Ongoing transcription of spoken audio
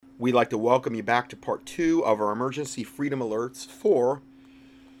We'd like to welcome you back to part 2 of our emergency freedom alerts for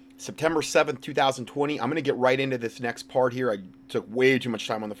September 7th, 2020. I'm going to get right into this next part here. I took way too much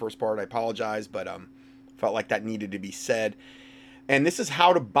time on the first part. I apologize, but felt like that needed to be said. And this is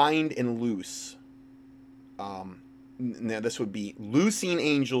how to bind and loose. Now, this would be loosing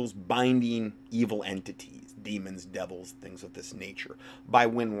angels, binding evil entities, demons, devils, things of this nature, by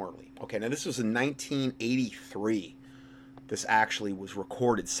Win Worley. Okay, now this was in 1983. This actually was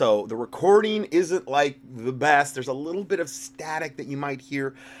recorded. So the recording isn't like the best. There's a little bit of static that you might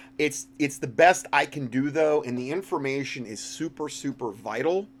hear. It's the best I can do though, and the information is super, super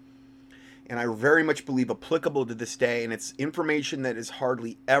vital. And I very much believe applicable to this day, and it's information that is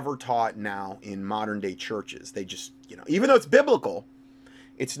hardly ever taught now in modern day churches. They just, even though it's biblical,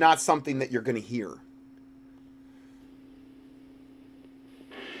 it's not something that you're going to hear.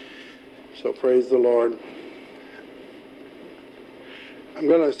 So praise the Lord. I'm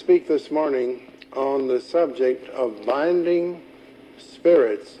going to speak this morning on the subject of binding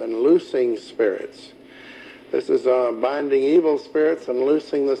spirits and loosing spirits. This is binding evil spirits and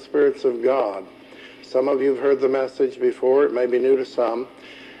loosing the spirits of God. Some of you have heard the message before. It may be new to some.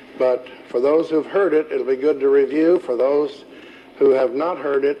 But for those who've heard it, it'll be good to review. For those who have not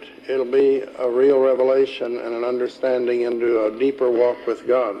heard it, it'll be a real revelation and an understanding into a deeper walk with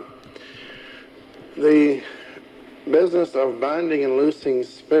God. The business of binding and loosing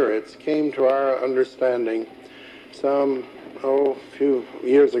spirits came to our understanding a few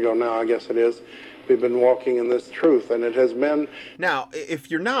years ago now, I guess it is. We've been walking in this truth, and it has been... Now,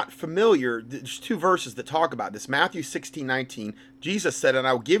 if you're not familiar, there's two verses that talk about this. Matthew 16:19, Jesus said, "And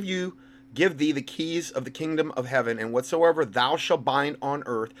I will give thee the keys of the kingdom of heaven, and whatsoever thou shalt bind on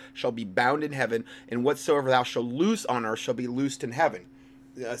earth shall be bound in heaven, and whatsoever thou shalt loose on earth shall be loosed in heaven."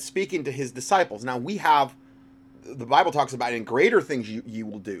 Speaking to his disciples. Now, the Bible talks about in greater things you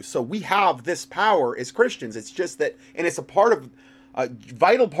will do. So we have this power as Christians. It's just that, and it's a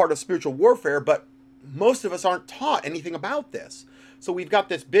vital part of spiritual warfare, but most of us aren't taught anything about this. So we've got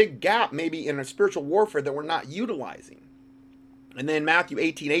this big gap maybe in a spiritual warfare that we're not utilizing. And then Matthew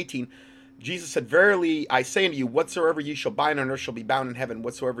 18:18, Jesus said, "Verily I say unto you, whatsoever ye shall bind on earth shall be bound in heaven,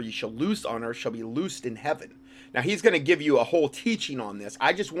 whatsoever ye shall loose on earth shall be loosed in heaven." Now he's going to give you a whole teaching on this.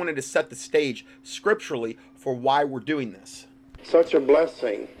 I just wanted to set the stage scripturally for why we're doing this. Such a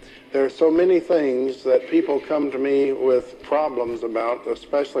blessing. There are so many things that people come to me with problems about,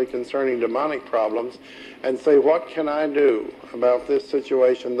 especially concerning demonic problems, and say, what can I do about this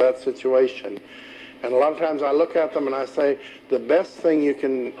situation, that situation? And a lot of times I look at them and I say, the best thing you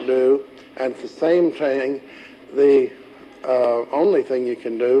can do, and at the same time, the only thing you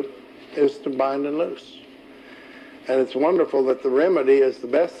can do is to bind and loose. And it's wonderful that the remedy is the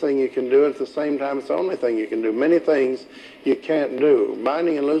best thing you can do, and at the same time it's the only thing you can do. Many things you can't do.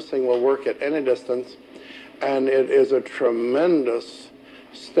 Binding and loosing will work at any distance, and it is a tremendous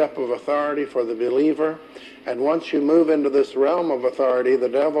step of authority for the believer. And once you move into this realm of authority, the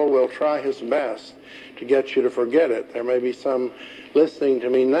devil will try his best to get you to forget it. There may be some listening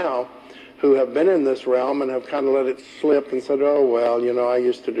to me now who have been in this realm and have kind of let it slip and said, oh, well, I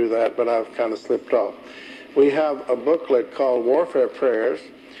used to do that, but I've kind of slipped off. We have a booklet called Warfare Prayers,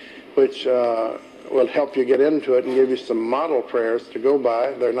 which will help you get into it and give you some model prayers to go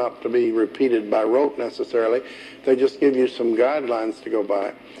by. They're not to be repeated by rote necessarily. They just give you some guidelines to go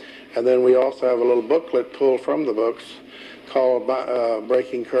by. And then we also have a little booklet pulled from the books called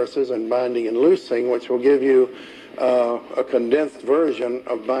Breaking Curses and Binding and Loosing, which will give you a condensed version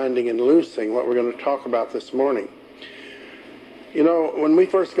of binding and loosing, what we're going to talk about this morning. When we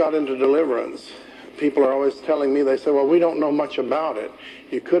first got into deliverance, people are always telling me, they say, well, we don't know much about it.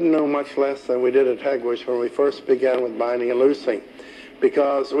 You couldn't know much less than we did at Hegwish when we first began with binding and loosing,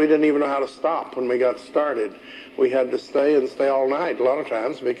 because we didn't even know how to stop when we got started. We had to stay all night a lot of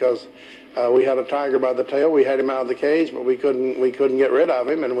times because we had a tiger by the tail. We had him out of the cage, but we couldn't get rid of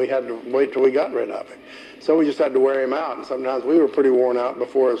him, and we had to wait till we got rid of him. So we just had to wear him out, and sometimes we were pretty worn out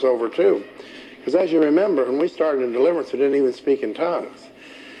before it was over too. Because as you remember, when we started in deliverance, we didn't even speak in tongues.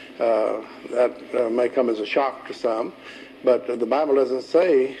 That may come as a shock to some, but the Bible doesn't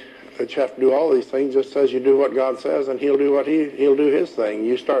say that you have to do all these things. It just says you do what God says, and He'll do He'll do His thing.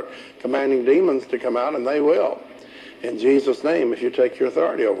 You start commanding demons to come out, and they will, in Jesus' name, if you take your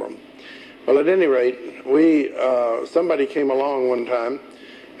authority over them. Well, at any rate, somebody came along one time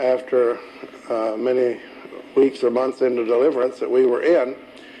after many weeks or months into deliverance that we were in,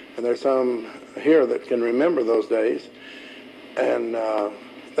 and there's some here that can remember those days, and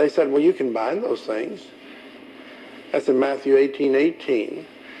they said, well, you can bind those things. That's in Matthew 18:18,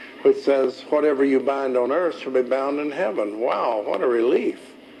 which says, whatever you bind on earth shall be bound in heaven. Wow, what a relief.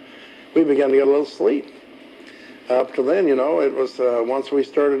 we began to get a little sleep. Up to then, it was once we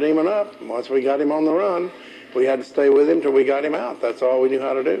stirred a demon up, once we got him on the run, we had to stay with him till we got him out. That's all we knew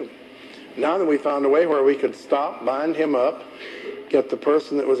how to do. Now that we found a way where we could stop, bind him up, get the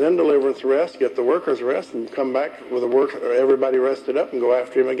person that was in deliverance rest, get the workers rest, and come back with everybody rested up and go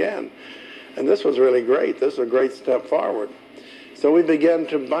after him again. And this was really great. This was a great step forward. So we began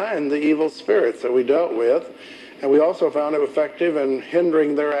to bind the evil spirits that we dealt with, and we also found it effective in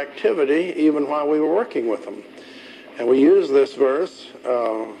hindering their activity even while we were working with them. And we use this verse,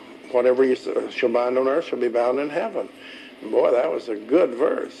 whatever you shall bind on earth shall be bound in heaven. Boy, that was a good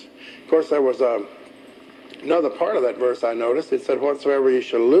verse. Of course, there was another part of that verse I noticed. It said, whatsoever you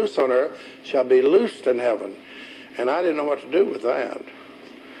shall loose on earth shall be loosed in heaven. And I didn't know what to do with that,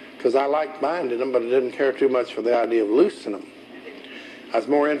 because I liked binding them, but I didn't care too much for the idea of loosing them. I was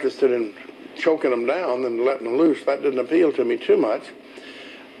more interested in choking them down than letting them loose. That didn't appeal to me too much.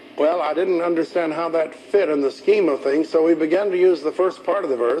 Well, I didn't understand how that fit in the scheme of things, so we began to use the first part of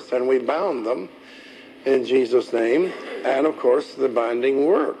the verse, and we bound them in Jesus' name. And, of course, the binding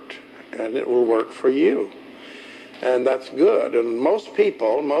worked, and it will work for you. And that's good. And most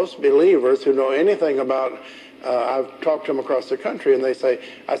people, most believers who know anything about, I've talked to them across the country, and I say,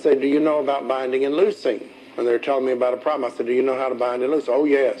 do you know about binding and loosing? And they're telling me about a problem. I said, do you know how to bind and loose? Oh,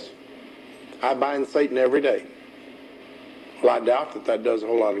 yes. I bind Satan every day. Well, I doubt that does a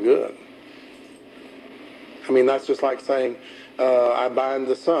whole lot of good. I mean, that's just like saying, I bind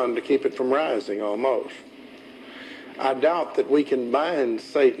the sun to keep it from rising, almost. I doubt that we can bind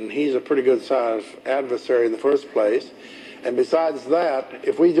Satan. He's a pretty good-sized adversary in the first place. And besides that,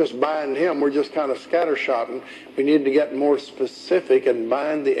 if we just bind him, we're just kind of scattershotting. We need to get more specific and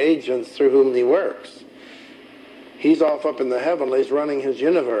bind the agents through whom he works. He's off up in the heavenlies running his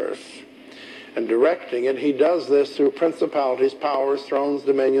universe and directing it. He does this through principalities, powers, thrones,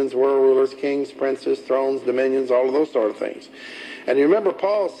 dominions, world rulers, kings, princes, thrones, dominions, all of those sort of things. And you remember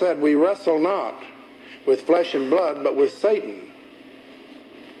Paul said, we wrestle not with flesh and blood, but with Satan.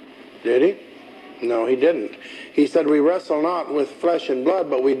 Did he? No, he didn't. He said, we wrestle not with flesh and blood,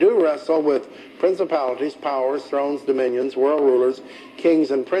 but we do wrestle with principalities, powers, thrones, dominions, world rulers,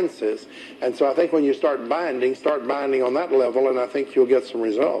 kings, and princes. And so I think when you start binding on that level, and I think you'll get some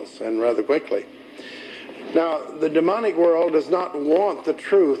results, and rather quickly. Now, the demonic world does not want the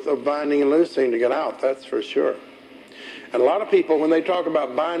truth of binding and loosing to get out, that's for sure. And a lot of people, when they talk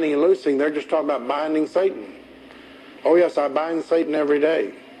about binding and loosing, they're just talking about binding Satan. Oh yes, I bind Satan every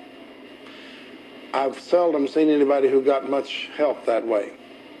day. I've seldom seen anybody who got much help that way.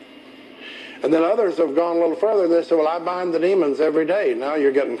 And then others have gone a little further. They say, well, I bind the demons every day. Now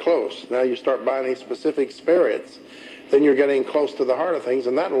you're getting close. Now you start binding specific spirits. Then you're getting close to the heart of things,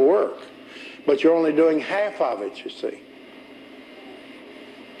 and that'll work. But you're only doing half of it, you see.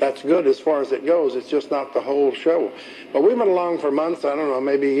 That's good as far as it goes. It's just not the whole show. But we went along for months, I don't know,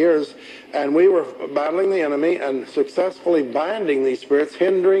 maybe years, and we were battling the enemy and successfully binding these spirits,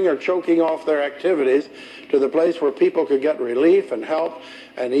 hindering or choking off their activities to the place where people could get relief and help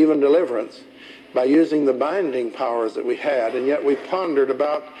and even deliverance by using the binding powers that we had. And yet we pondered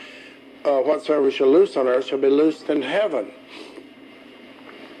about whatsoever we shall loose on earth shall be loosed in heaven.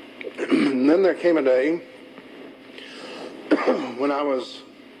 And then there came a day when I was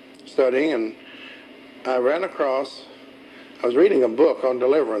studying, and I was reading a book on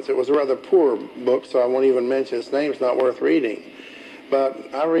deliverance. It was a rather poor book, so I won't even mention its name. It's not worth reading. But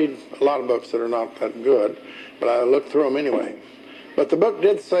I read a lot of books that are not that good, but I looked through them anyway. But the book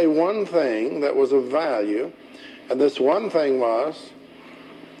did say one thing that was of value, and this one thing was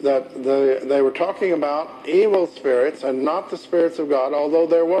that they were talking about evil spirits and not the spirits of God, although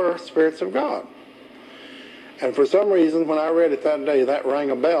there were spirits of God. And for some reason, when I read it that day, that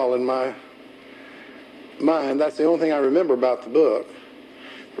rang a bell in my mind. That's the only thing I remember about the book.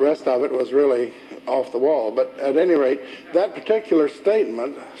 The rest of it was really off the wall. But at any rate, that particular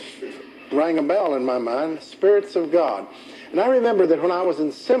statement rang a bell in my mind, spirits of God. And I remember that when I was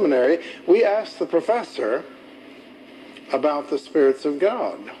in seminary, we asked the professor about the spirits of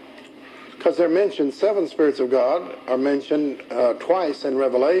God. Because they're mentioned, 7 spirits of God are mentioned twice in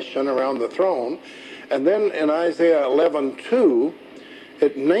Revelation around the throne. And then in Isaiah 11:2,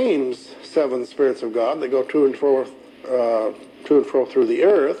 it names 7 spirits of God that go to and fro through the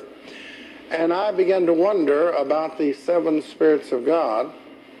earth. And I began to wonder about these 7 spirits of God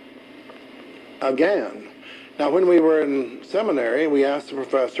again. Now, when we were in seminary, we asked the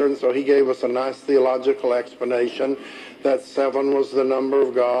professor, and so he gave us a nice theological explanation that 7 was the number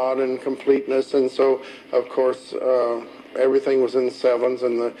of God and completeness, and so, of course, everything was in 7s,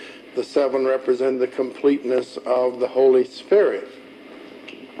 and the 7 represent the completeness of the Holy Spirit.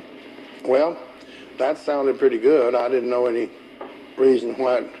 Well, that sounded pretty good. I didn't know any reason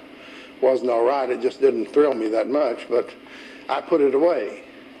why it wasn't all right. It just didn't thrill me that much, but I put it away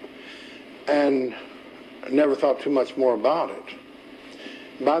and never thought too much more about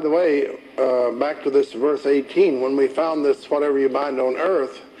it. By the way, back to this verse 18, when we found this, whatever you bind on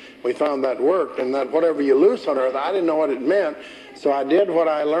earth, we found that worked, and that whatever you loose on earth, I didn't know what it meant, so I did what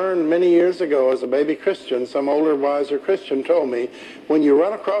I learned many years ago as a baby Christian. Some older, wiser Christian told me, when you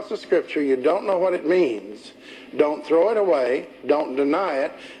run across the scripture, you don't know what it means, don't throw it away, don't deny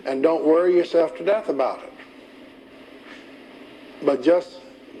it, and don't worry yourself to death about it. But just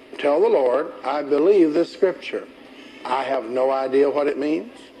tell the Lord, I believe this scripture. I have no idea what it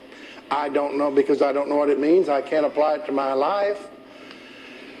means. I don't know, because I don't know what it means. I can't apply it to my life.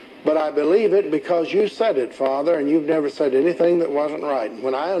 But I believe it because you said it, Father, and you've never said anything that wasn't right.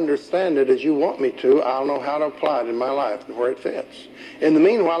 When I understand it as you want me to, I'll know how to apply it in my life and where it fits. In the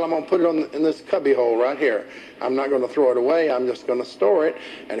meanwhile, I'm going to put it in this cubby hole right here. I'm not going to throw it away. I'm just going to store it.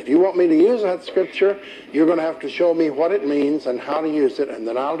 And if you want me to use that scripture, you're going to have to show me what it means and how to use it, and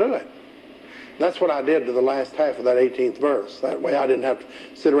then I'll do it. That's what I did to the last half of that 18th verse. That way I didn't have to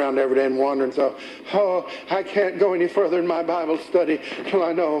sit around every day and wonder and say, oh, I can't go any further in my Bible study till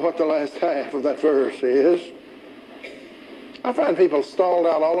I know what the last half of that verse is. I find people stalled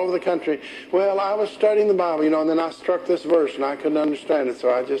out all over the country. Well, I was studying the Bible, and then I struck this verse and I couldn't understand it,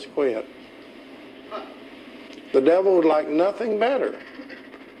 so I just quit. The devil would like nothing better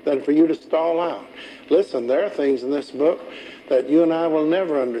than for you to stall out. Listen, there are things in this book that you and I will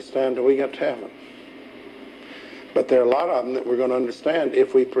never understand till we get to heaven. But there are a lot of them that we're going to understand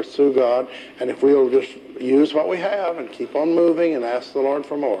if we pursue God and if we'll just use what we have and keep on moving and ask the Lord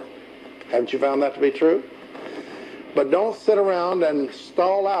for more. Haven't you found that to be true? But don't sit around and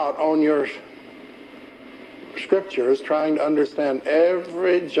stall out on your scriptures trying to understand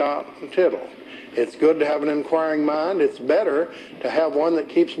every jot and tittle. It's good to have an inquiring mind. It's better to have one that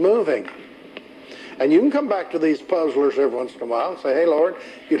keeps moving. And you can come back to these puzzlers every once in a while and say, hey, Lord,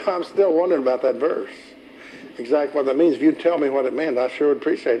 I'm still wondering about that verse. Exactly what that means. If you'd tell me what it meant, I sure would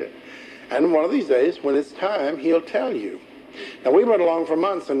appreciate it. And one of these days, when it's time, he'll tell you. Now, we went along for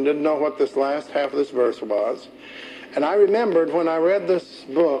months and didn't know what this last half of this verse was. And I remembered when I read this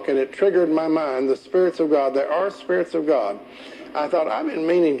book, and it triggered my mind, the spirits of God. There are spirits of God. I thought, I've been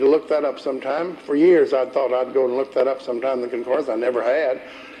meaning to look that up sometime. For years, I thought I'd go and look that up sometime in the concordance. I never had.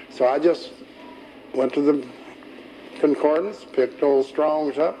 So I just went to the concordance, picked old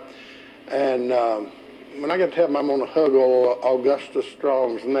Strong's up, and when I get to heaven, I'm going to hug old Augustus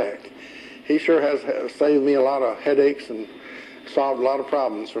Strong's neck. He sure has saved me a lot of headaches and solved a lot of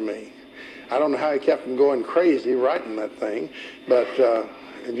problems for me. I don't know how he kept from going crazy writing that thing, but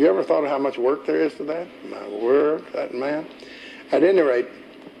have you ever thought of how much work there is to that? My word, that man. At any rate,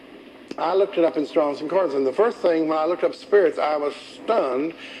 I looked it up in Strong's Concordance, and the first thing when I looked up spirits, I was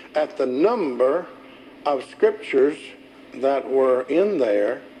stunned at the number of scriptures that were in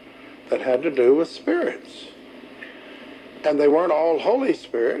there that had to do with spirits. And they weren't all Holy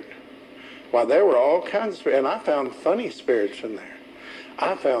Spirit. Why, there were all kinds of spirits. And I found funny spirits in there.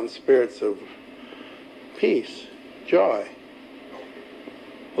 I found spirits of peace, joy,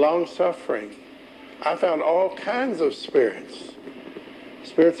 long-suffering. I found all kinds of spirits.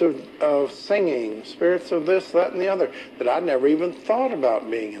 Spirits of singing, spirits of this, that, and the other, that I'd never even thought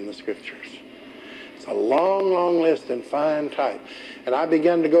about being in the scriptures. It's a long, long list in fine type. And I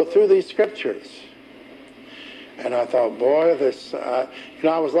began to go through these scriptures. And I thought, boy,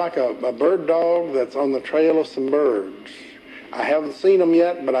 I was like a bird dog that's on the trail of some birds. I haven't seen them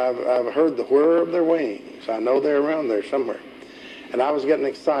yet, but I've heard the whir of their wings. I know they're around there somewhere. And I was getting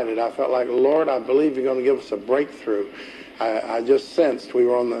excited. I felt like, Lord, I believe you're going to give us a breakthrough. I just sensed I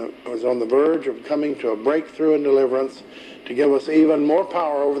was on the verge of coming to a breakthrough in deliverance to give us even more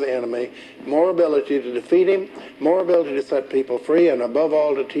power over the enemy, more ability to defeat him, more ability to set people free, and above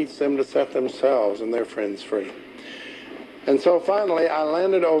all to teach them to set themselves and their friends free. And so finally I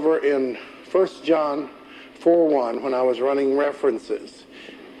landed over in 1 John 4:1 when I was running references.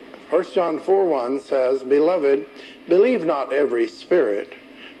 1 John 4:1 says, Beloved, believe not every spirit,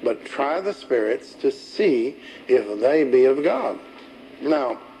 but try the spirits to see if they be of God.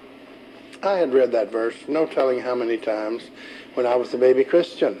 Now, I had read that verse, no telling how many times, when I was a baby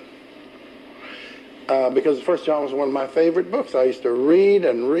Christian. Because 1 John was one of my favorite books. I used to read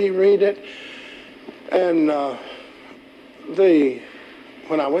and reread it. And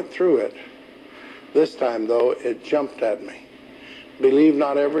when I went through it, this time, though, it jumped at me. Believe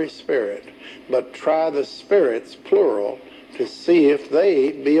not every spirit, but try the spirits, plural, to see if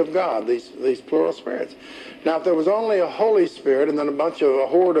they be of God, these plural spirits. Now, if there was only a Holy Spirit and then a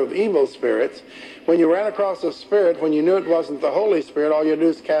horde of evil spirits, when you ran across a spirit, when you knew it wasn't the Holy Spirit, all you do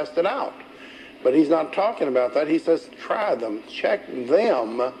is cast it out. But he's not talking about that. He says, try them, check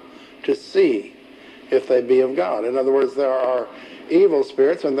them to see if they be of God. In other words, there are evil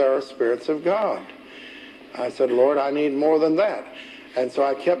spirits and there are spirits of God. I said, Lord, I need more than that. And so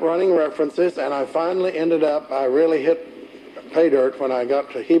I kept running references, and I finally ended up, I really hit pay dirt when I got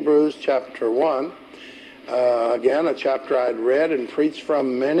to Hebrews chapter 1. Again, a chapter I'd read and preached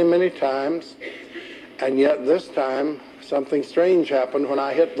from many, many times. And yet this time, something strange happened. When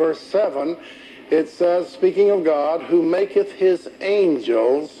I hit verse 7, it says, speaking of God, who maketh his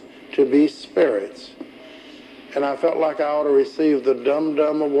angels to be spirits. And I felt like I ought to receive the Dum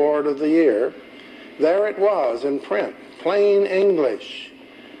Dum Award of the year. There it was in print, plain English.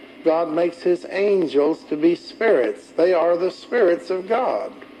 God makes his angels to be spirits. They are the spirits of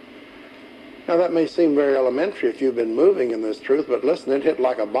God. Now that may seem very elementary if you've been moving in this truth, but listen, it hit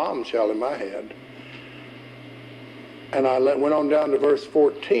like a bombshell in my head. And I went on down to verse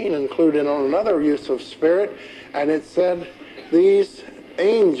 14, including on another use of spirit, and it said, these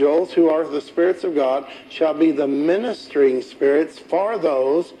angels, who are the spirits of God, shall be the ministering spirits for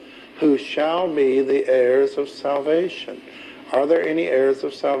those who shall be the heirs of salvation. Are there any heirs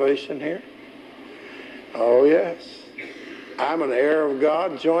of salvation here? Oh, yes. I'm an heir of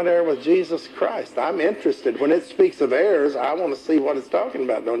God, joint heir with Jesus Christ. I'm interested. When it speaks of heirs, I want to see what it's talking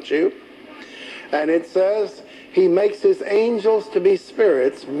about, don't you? And it says, he makes his angels to be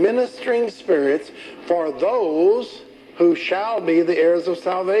spirits, ministering spirits, for those who shall be the heirs of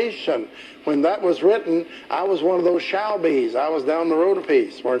salvation. When that was written, I was one of those shall be's. I was down the road a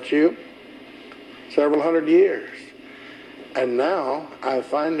piece, weren't you? Several hundred years. And now I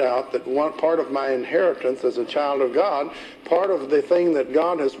find out that one part of my inheritance as a child of God, part of the thing that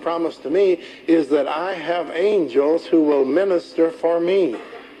God has promised to me, is that I have angels who will minister for me.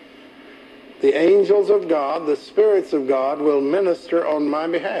 The angels of God, the spirits of God, will minister on my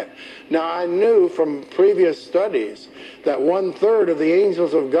behalf. Now, I knew from previous studies that 1/3 of the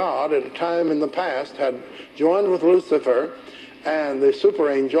angels of God at a time in the past had joined with Lucifer and the super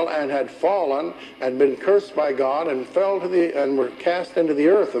angel and had fallen and been cursed by God and and were cast into the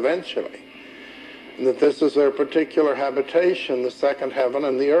earth eventually. And that this is their particular habitation, the second heaven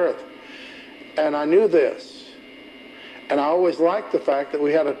and the earth. And I knew this. And I always liked the fact that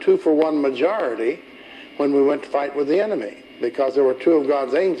we had a 2-for-1 majority when we went to fight with the enemy, because there were 2 of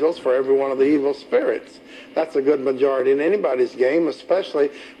God's angels for every one of the evil spirits. That's a good majority in anybody's game, especially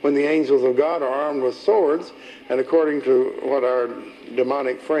when the angels of God are armed with swords. And according to what our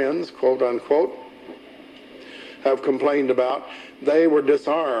demonic friends, quote unquote, have complained about, they were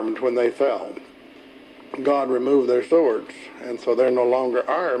disarmed when they fell. God removed their swords, and so they're no longer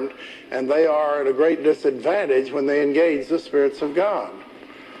armed, and they are at a great disadvantage when they engage the spirits of God.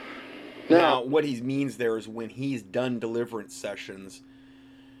 Now, what he means there is when he's done deliverance sessions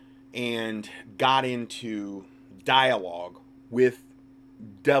and got into dialogue with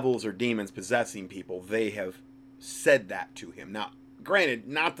devils or demons possessing people, they have said that to him. Now, granted,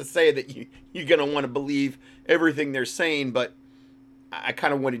 not to say that you're going to want to believe everything they're saying, but I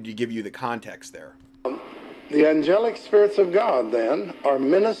kind of wanted to give you the context there. The angelic spirits of God, then, are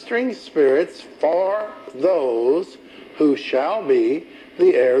ministering spirits for those who shall be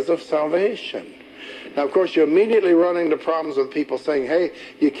the heirs of salvation. Now, of course, you immediately run into problems with people saying, hey,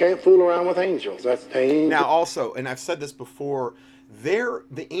 you can't fool around with angels. That's dangerous. Now, also, and I've said this before,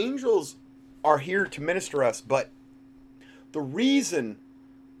 the angels are here to minister us, but the reason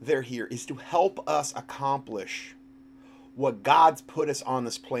they're here is to help us accomplish what God's put us on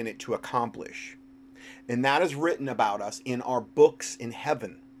this planet to accomplish. And that is written about us in our books in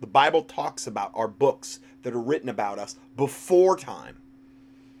heaven. The Bible talks about our books that are written about us before time.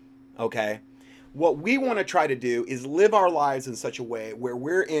 Okay? What we want to try to do is live our lives in such a way where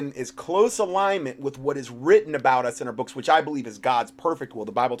we're in as close alignment with what is written about us in our books, which I believe is God's perfect will.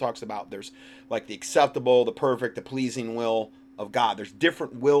 The Bible talks about there's like the acceptable, the perfect, the pleasing will of God. There's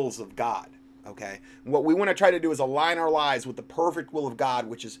different wills of God. Okay? And what we want to try to do is align our lives with the perfect will of God,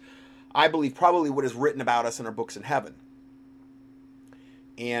 which is, I believe, probably what is written about us in our books in heaven.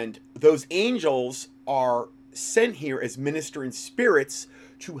 And those angels are sent here as ministering spirits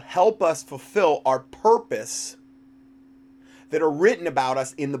to help us fulfill our purpose that are written about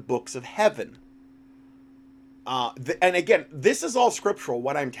us in the books of heaven. And again, this is all scriptural,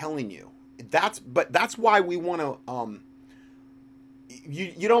 what I'm telling you. That's why we want to,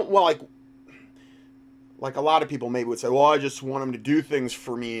 you don't, well, like a lot of people maybe would say, well, I just want him to do things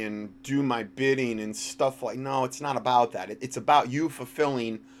for me and do my bidding and stuff like, no, it's not about that. It's about you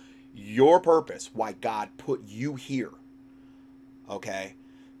fulfilling your purpose, why God put you here. Okay?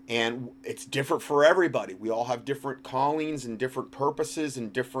 And it's different for everybody. We all have different callings and different purposes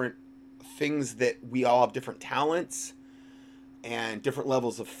and different things that we all have different talents and different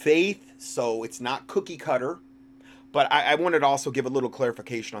levels of faith. So it's not cookie cutter. But I wanted to also give a little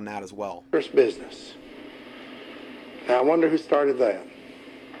clarification on that as well. First business. Now, I wonder who started that.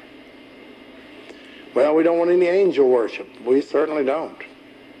 Well, we don't want any angel worship. We certainly don't.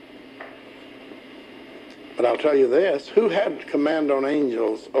 But I'll tell you this, who had command on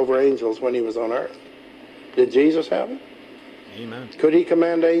angels, over angels when he was on earth? Did Jesus have it? Amen. Could he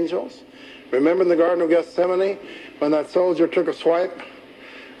command angels? Remember in the Garden of Gethsemane when that soldier took a swipe,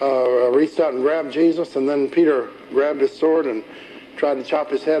 reached out and grabbed Jesus, and then Peter grabbed his sword and tried to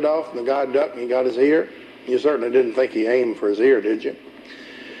chop his head off, and the guy ducked and he got his ear? You certainly didn't think he aimed for his ear, did you?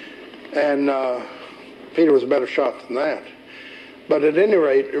 And Peter was a better shot than that. But at any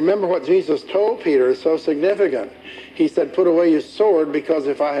rate, remember what Jesus told Peter is so significant. He said, put away your sword, because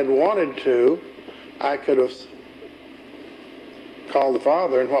if I had wanted to, I could have called the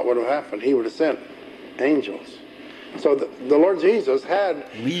Father, and what would have happened? He would have sent angels. So the Lord Jesus had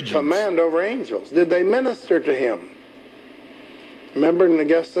legions, command over angels. Did they minister to him? Remember in the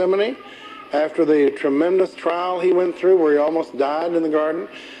Gethsemane, after the tremendous trial he went through where he almost died in the garden,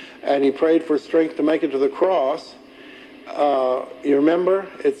 and he prayed for strength to make it to the cross, you remember?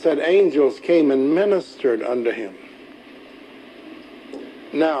 It said angels came and ministered unto him.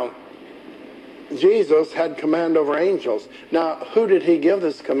 Now, Jesus had command over angels. Now, who did he give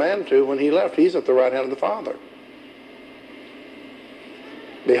this command to when he left? He's at the right hand of the Father.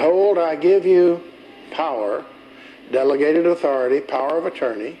 Behold, I give you power, delegated authority, power of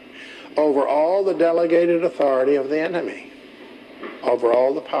attorney, over all the delegated authority of the enemy. Over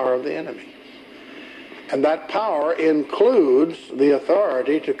all the power of the enemy. And that power includes the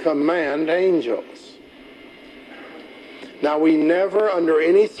authority to command angels. Now, we never, under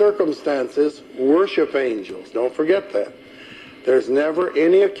any circumstances, worship angels. Don't forget that. There's never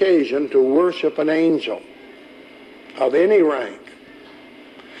any occasion to worship an angel of any rank.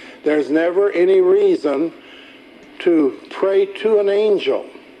 There's never any reason to pray to an angel.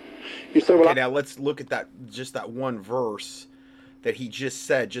 You say, well, okay, now let's look at that, just that one verse that he just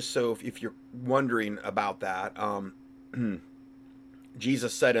said, just so if you're wondering about that.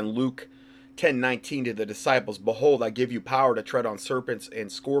 Jesus said in Luke 10:19 to the disciples, behold, I give you power to tread on serpents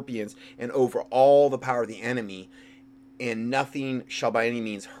and scorpions and over all the power of the enemy, and nothing shall by any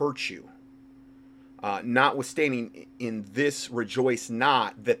means hurt you. Notwithstanding in this rejoice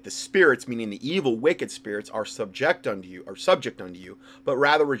not that the spirits, meaning the evil, wicked spirits, are subject unto you, but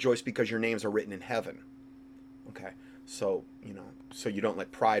rather rejoice because your names are written in heaven. Okay, so you don't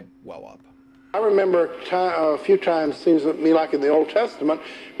let pride well up. I remember a few times, seems to me like in the Old Testament,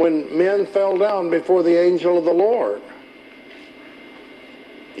 when men fell down before the angel of the Lord.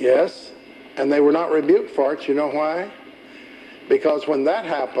 Yes, and they were not rebuked for it. You know why? Because when that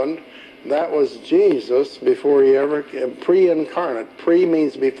happened, that was Jesus before he ever, pre-incarnate. Pre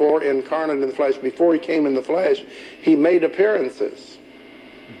means before, incarnate in the flesh. Before he came in the flesh, he made appearances.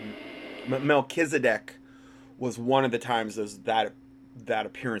 Mm-hmm. Melchizedek was one of the times that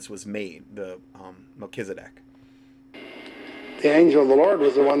appearance was made, the Melchizedek. The angel of the Lord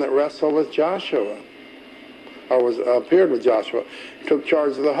was the one that wrestled with Joshua, or appeared with Joshua, took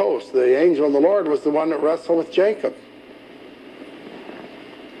charge of the host. The angel of the Lord was the one that wrestled with Jacob.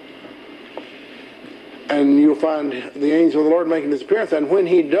 And you'll find the angel of the Lord making his appearance. And when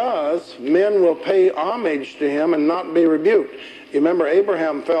he does, men will pay homage to him and not be rebuked. You remember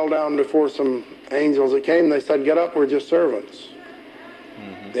Abraham fell down before some angels that came. They said, get up, we're just servants.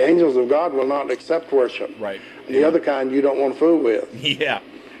 Mm-hmm. The angels of God will not accept worship. Right. The other kind you don't want to fool with. Yeah.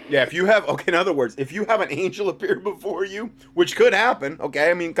 Yeah, if you have, okay, in other words, if you have an angel appear before you, which could happen,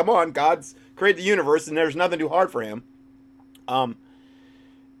 okay, I mean, come on, God's created the universe and there's nothing too hard for him.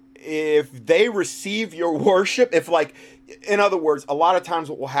 If they receive your worship, in other words, a lot of times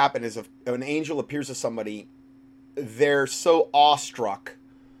what will happen is if an angel appears to somebody, they're so awestruck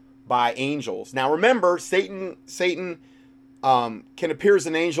by angels. Now remember, Satan can appear as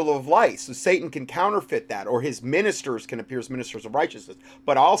an angel of light, so Satan can counterfeit that, or his ministers can appear as ministers of righteousness.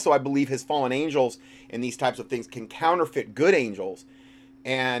 But also, I believe his fallen angels and these types of things can counterfeit good angels,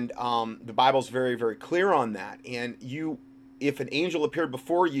 and the Bible's very, very clear on that. And if an angel appeared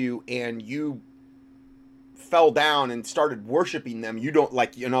before you and you fell down and started worshiping them, you don't,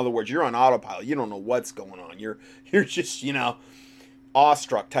 in other words, you're on autopilot. You don't know what's going on. You're just,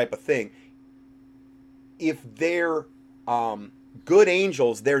 awestruck type of thing. if they're good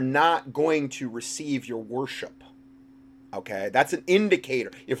angels, they're not going to receive your worship. Okay, that's an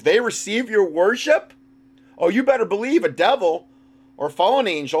indicator. If they receive your worship, oh, you better believe a devil or a fallen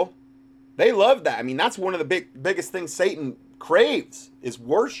angel, they love that. I mean, that's one of the biggest things Satan craves is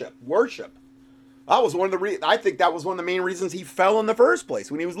worship. Worship. That was one of the I think that was one of the main reasons he fell in the first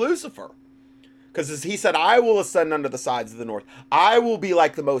place when he was Lucifer. Because he said, I will ascend unto the sides of the north. I will be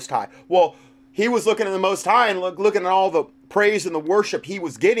like the Most High. Well, he was looking at the Most High and looking at all the praise and the worship he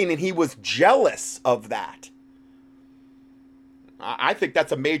was getting, and he was jealous of that. I think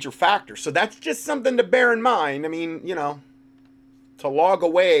that's a major factor. So that's just something to bear in mind. I mean, you know, to log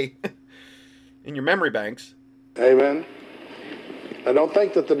away in your memory banks. Amen. I don't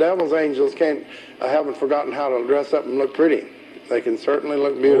think that the devil's angels haven't forgotten how to dress up and look pretty. They can certainly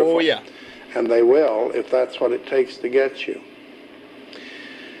look beautiful. Oh, yeah. And they will if that's what it takes to get you.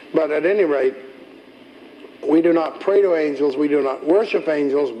 But at any rate, we do not pray to angels, we do not worship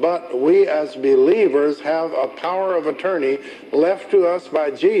angels, but we as believers have a power of attorney left to us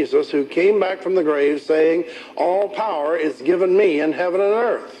by Jesus, who came back from the grave saying, all power is given me in heaven and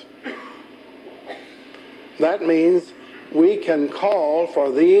earth. That means we can call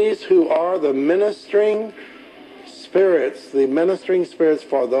for these who are the ministering spirits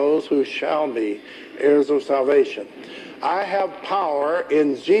for those who shall be heirs of salvation. I have power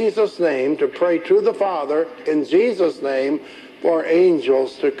in Jesus' name to pray to the Father in Jesus' name for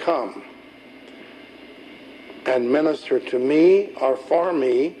angels to come and minister to me or for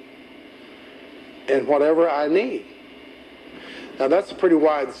me in whatever I need. Now that's a pretty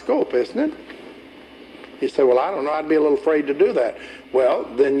wide scope, isn't it? You say, well, I don't know, I'd be a little afraid to do that. Well,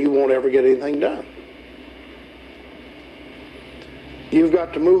 then you won't ever get anything done. You've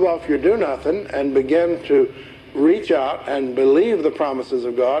got to move off your do-nothing and begin to reach out and believe the promises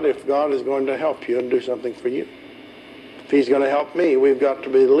of God if God is going to help you and do something for you. If he's going to help me, we've got to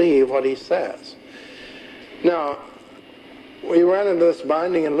believe what he says. Now, we ran into this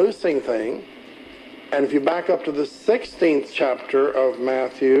binding and loosing thing, and if you back up to the 16th chapter of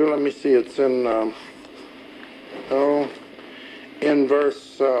Matthew, let me see, it's in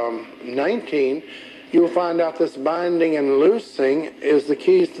verse 19, you'll find out this binding and loosing is the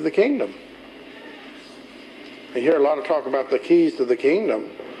keys to the kingdom. You hear a lot of talk about the keys to the kingdom.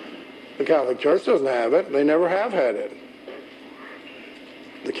 The Catholic Church doesn't have it. They never have had it.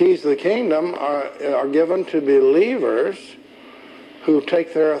 The keys to the kingdom are given to believers who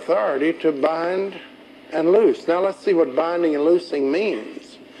take their authority to bind and loose. Now let's see what binding and loosing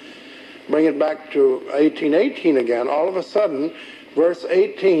means. Bring it back to 18:18 again. All of a sudden, verse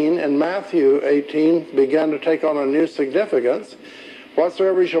 18 in Matthew 18 began to take on a new significance.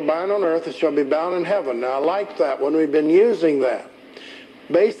 Whatsoever you shall bind on earth, it shall be bound in heaven. Now, I like that when we've been using that.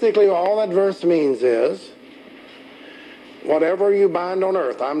 Basically, all that verse means is, whatever you bind on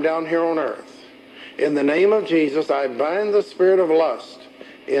earth, I'm down here on earth. In the name of Jesus, I bind the spirit of lust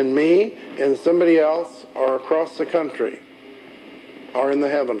in me, in somebody else, or across the country, or in the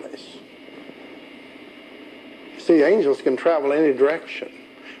heavenlies. See, angels can travel any direction.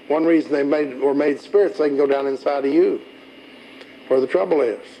 One reason they were made spirits, they can go down inside of you, where the trouble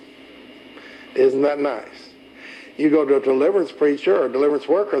is. Isn't that nice? You go to a deliverance preacher or a deliverance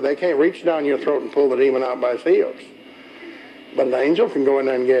worker, they can't reach down your throat and pull the demon out by his heels. But an angel can go in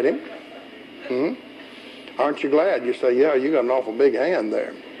there and get him. Aren't you glad? You say, yeah, you got an awful big hand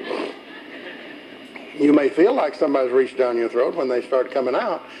there. You may feel like somebody's reached down your throat when they start coming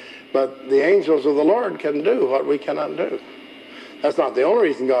out, but the angels of the Lord can do what we cannot do. That's not the only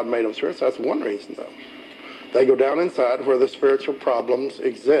reason God made them spirits. That's one reason, though. They go down inside where the spiritual problems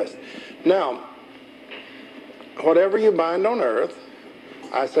exist. Now, whatever you bind on earth,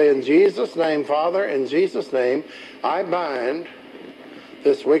 I say in Jesus' name, Father, in Jesus' name, I bind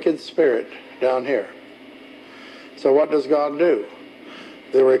this wicked spirit down here. So what does God do?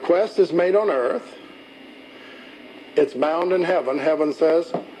 The request is made on earth. It's bound in heaven. Heaven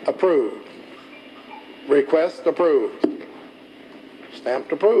says, approved. Request approved.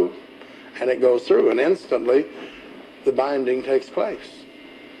 Stamped approved. And it goes through, and instantly the binding takes place.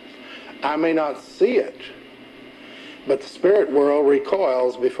 I may not see it, but the spirit world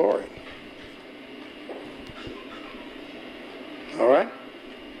recoils before it. All right?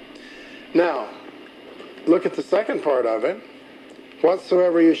 Now, look at the second part of it.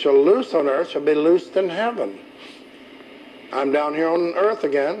 Whatsoever you shall loose on earth shall be loosed in heaven. I'm down here on earth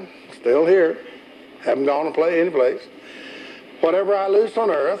again, still here. Haven't gone to any place. Whatever I loose on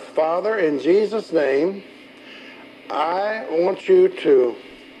earth, Father, in Jesus' name, I want you to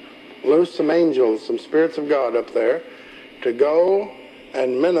loose some angels, some spirits of God up there, to go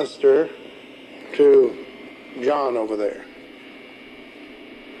and minister to John over there.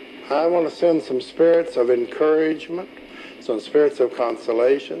 I want to send some spirits of encouragement, some spirits of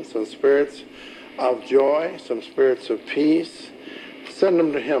consolation, some spirits of joy, some spirits of peace. Send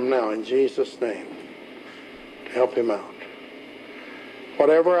them to him now in Jesus' name to help him out.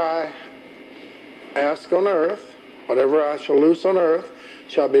 Whatever I ask on earth, whatever I shall loose on earth,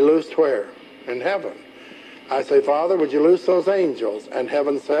 shall be loosed where? In heaven. I say, Father, would you loose those angels? And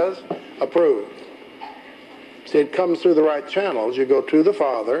heaven says, approved. See, it comes through the right channels. You go to the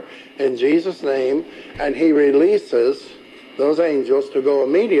Father in Jesus' name, and he releases those angels to go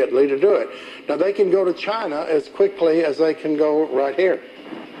immediately to do it. Now, they can go to China as quickly as they can go right here.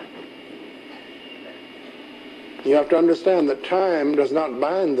 You have to understand that time does not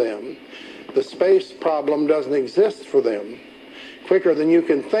bind them. The space problem doesn't exist for them. Quicker than you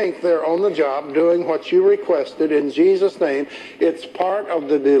can think, they're on the job doing what you requested in Jesus' name. It's part of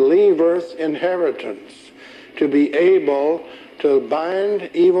the believer's inheritance to be able to bind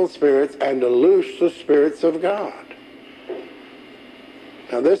evil spirits and to loose the spirits of God.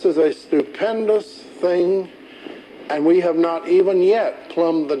 Now, this is a stupendous thing, and we have not even yet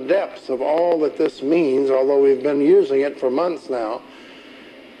plumbed the depths of all that this means, although we've been using it for months now.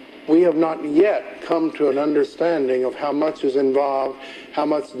 We have not yet come to an understanding of how much is involved, how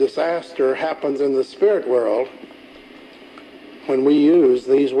much disaster happens in the spirit world when we use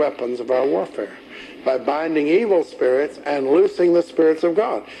these weapons of our warfare, by binding evil spirits and loosing the spirits of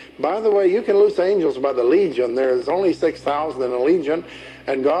God. By the way, you can loose angels by the legion. There's only 6,000 in a legion,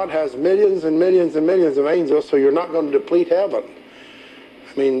 and God has millions and millions and millions of angels, so you're not going to deplete heaven.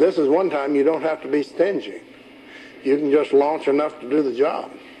 I mean, this is one time you don't have to be stingy. You can just launch enough to do the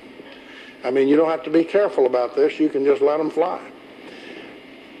job. I mean, you don't have to be careful about this. You can just let them fly.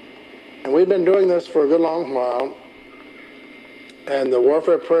 And we've been doing this for a good long while, and the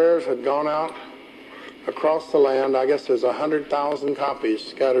warfare prayers had gone out across the land. I guess there's 100,000 copies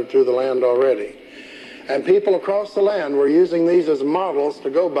scattered through the land already. And people across the land were using these as models to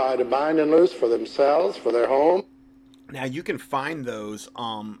go by to bind and loose for themselves, for their home. Now, you can find those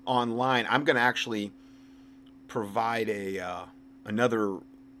online. I'm going to actually provide another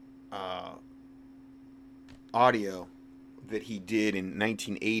audio that he did in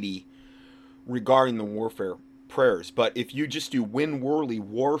 1980 regarding the warfare prayers. But if you just do Win Worley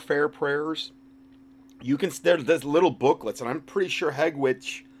warfare prayers, you can, there's little booklets, and I'm pretty sure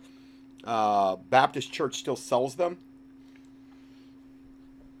Hegwitch Baptist Church still sells them.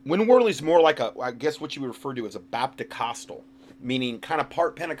 Win Worley's more like I guess what you would refer to as a Baptist-costal, meaning kind of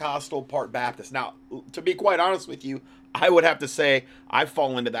part Pentecostal, part Baptist. Now, to be quite honest with you, I would have to say I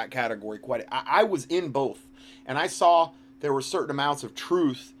fall into that category quite. I was in both, and I saw there were certain amounts of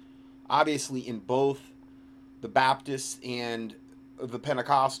truth, obviously, in both the Baptist and the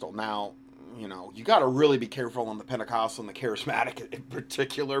Pentecostal. Now, you know, you got to really be careful on the Pentecostal and the Charismatic in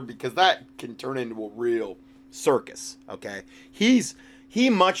particular, because that can turn into a real circus. Okay, he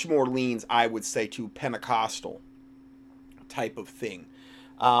much more leans, I would say, to Pentecostal type of thing.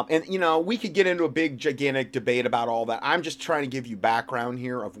 And, you know, we could get into a big, gigantic debate about all that. I'm just trying to give you background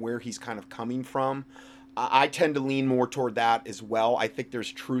here of where he's kind of coming from. I tend to lean more toward that as well. I think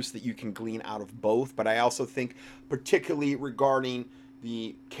there's truths that you can glean out of both, but I also think particularly regarding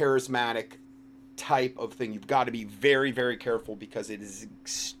the charismatic type of thing, you've got to be very, very careful, because it is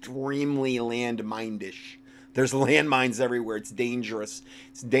extremely landmine-ish. There's landmines everywhere. It's dangerous.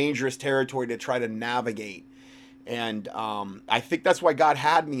 It's dangerous territory to try to navigate. And I think that's why God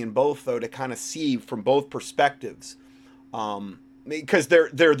had me in both, though, to kind of see from both perspectives. Because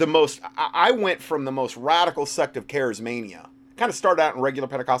they're the most, I went from the most radical sect of charismania, kind of started out in regular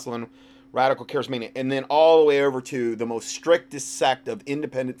Pentecostal and radical charismania, and then all the way over to the most strictest sect of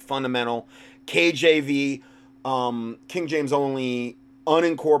independent, fundamental, KJV, King James only,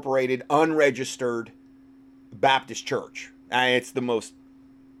 unincorporated, unregistered Baptist church. It's the most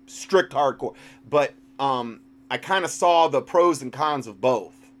strict hardcore. But I kind of saw the pros and cons of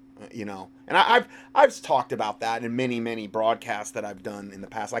both, you know. And I've talked about that in many broadcasts that I've done in the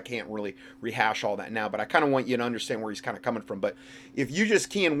past. I can't really rehash all that now, but I kind of want you to understand where he's kind of coming from. But if you just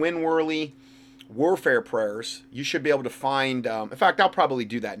key in Win Worley warfare prayers, you should be able to find, in fact, I'll probably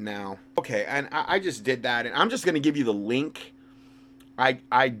do that now. Okay, and I just did that, and I'm just going to give you the link.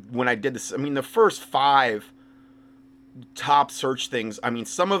 When I did this, I mean, the first 5 top search things, I mean,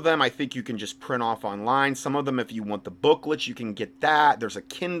 some of them I think you can just print off online. Some of them, if you want the booklets, you can get that. There's a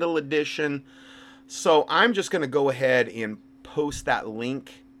Kindle edition. So I'm just going to go ahead and post that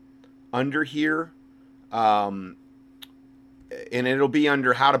link under here. And it'll be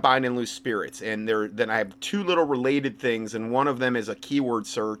under How to Bind and Loose Spirits. And then I have 2 little related things, and one of them is a keyword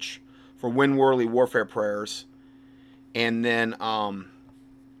search for Win Worldly Warfare Prayers. And then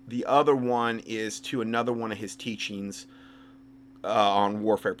the other one is to another one of his teachings on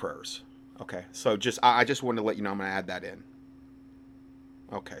warfare prayers. Okay, so I just wanted to let you know I'm going to add that in.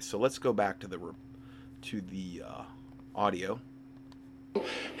 Okay, so let's go back to the audio.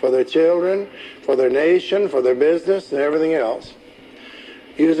 For their children, for their nation, for their business, and everything else,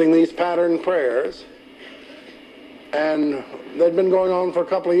 using these pattern prayers. And they'd been going on for a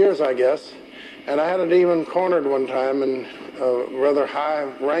couple of years, I guess. And I had a demon cornered one time, and a rather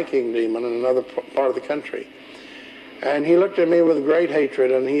high-ranking demon in another part of the country. And he looked at me with great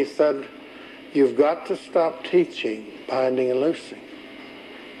hatred, and he said, "You've got to stop teaching binding and loosing.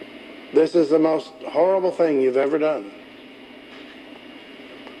 This is the most horrible thing you've ever done."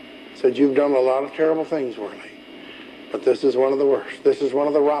 He said, "You've done a lot of terrible things, Worley, but this is one of the worst. This is one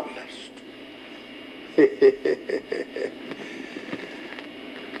of the rottenest."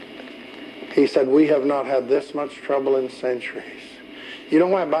 He said, "We have not had this much trouble in centuries." You know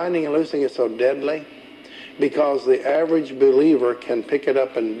why binding and loosing is so deadly? Because the average believer can pick it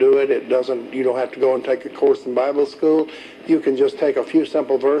up and do it. You don't have to go and take a course in Bible school. You can just take a few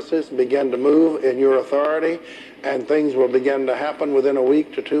simple verses, begin to move in your authority, and things will begin to happen within a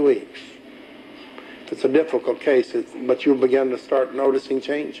week to 2 weeks. It's a difficult case, but you'll begin to start noticing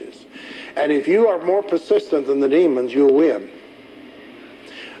changes. And if you are more persistent than the demons, you'll win.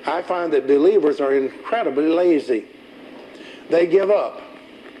 I find that believers are incredibly lazy. They give up.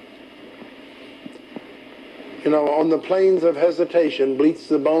 You know, on the plains of hesitation bleats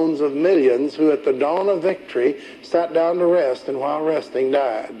the bones of millions who at the dawn of victory sat down to rest and while resting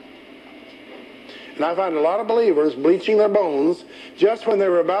died. And I find a lot of believers bleaching their bones just when they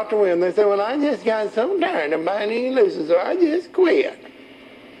were about to win. They say, "Well, I just got so tired of binding and loosing, so I just quit."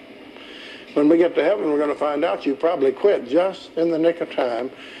 When we get to heaven, we're going to find out you probably quit just in the nick of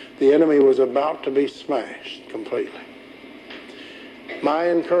time. The enemy was about to be smashed completely. My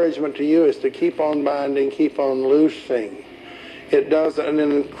encouragement to you is to keep on binding, keep on loosing. It does an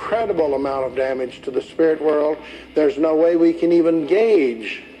incredible amount of damage to the spirit world. There's no way we can even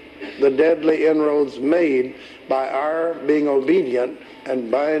gauge the deadly inroads made by our being obedient and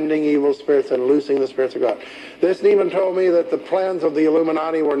binding evil spirits and loosing the spirits of God. This demon told me that the plans of the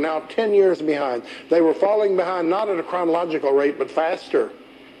Illuminati were now 10 years behind. They were falling behind not at a chronological rate, but faster.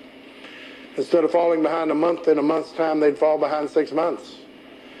 Instead of falling behind a month in a month's time, they'd fall behind 6 months.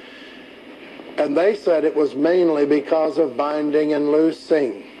 And they said it was mainly because of binding and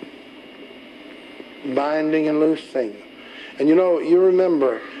loosing. Binding and loosing. And you know, you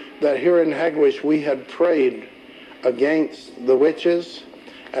remember that here in Hegwish we had prayed against the witches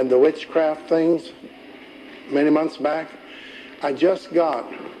and the witchcraft things many months back. I just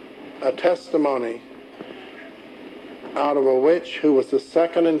got a testimony out of a witch who was the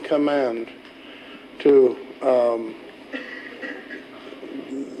second in command to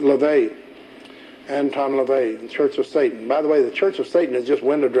LaVey, Anton LaVey, the Church of Satan. By the way, the Church of Satan is just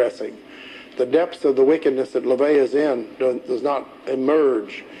window dressing. The depths of the wickedness that LaVey is in does not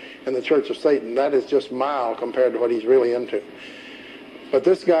emerge in the Church of Satan. That is just mild compared to what he's really into. But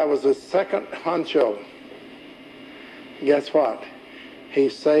this guy was the second honcho. Guess what?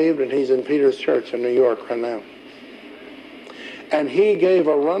 He's saved and he's in Peter's Church in New York right now. And he gave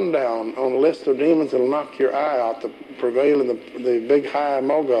a rundown on a list of demons that'll knock your eye out, that prevail in the big high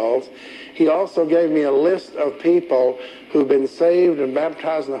moguls. He also gave me a list of people who've been saved and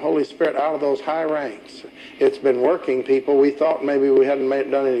baptized in the Holy Spirit out of those high ranks. It's been working, people. We thought maybe we hadn't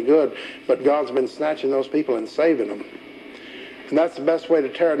done any good, but God's been snatching those people and saving them. And that's the best way to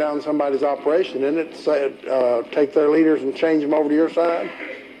tear down somebody's operation, isn't it? Say, take their leaders and change them over to your side.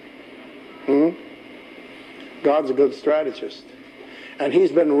 God's a good strategist. And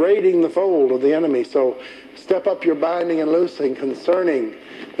he's been raiding the fold of the enemy. So step up your binding and loosing concerning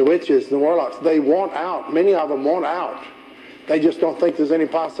the witches and the warlocks. They want out. Many of them want out. They just don't think there's any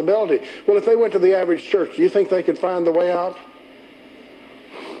possibility. Well, if they went to the average church, do you think they could find the way out?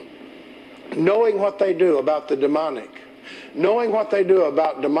 Knowing what they do about the demonic, knowing what they do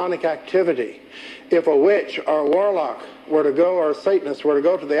about demonic activity, if a witch or a warlock were to go, or a Satanist were to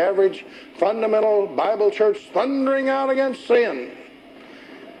go to the average fundamental Bible church thundering out against sin,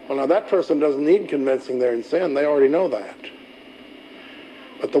 well, now that person doesn't need convincing they're in sin. They already know that.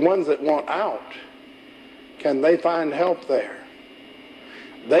 But the ones that want out, can they find help there?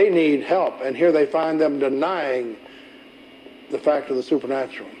 They need help, and here they find them denying the fact of the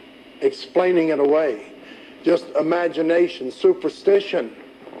supernatural, explaining it away, just imagination, superstition.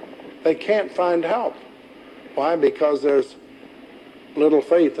 They can't find help. Why? Because there's little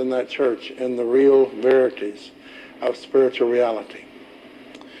faith in that church in the real verities of spiritual reality.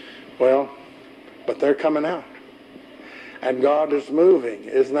 Well, but they're coming out. And God is moving.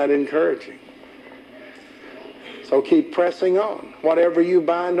 Isn't that encouraging? So keep pressing on. Whatever you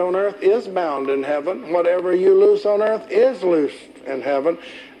bind on earth is bound in heaven. Whatever you loose on earth is loosed in heaven.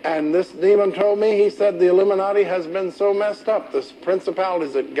 And this demon told me, he said the Illuminati has been so messed up. The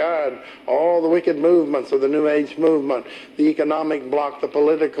principalities that guide all the wicked movements of the New Age movement, the economic bloc, the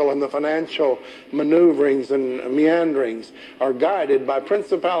political and the financial maneuverings and meanderings, are guided by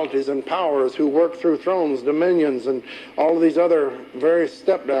principalities and powers who work through thrones, dominions, and all of these other various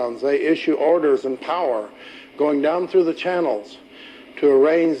step-downs. They issue orders and power going down through the channels to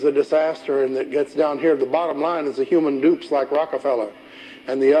arrange the disaster, and that gets down here. The bottom line is the human dupes like Rockefeller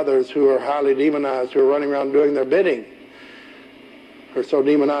and the others who are highly demonized, who are running around doing their bidding, who are so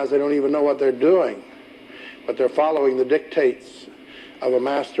demonized they don't even know what they're doing, but they're following the dictates of a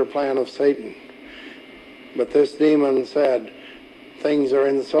master plan of Satan. But this demon said, things are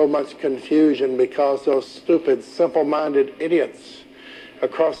in so much confusion because those stupid, simple-minded idiots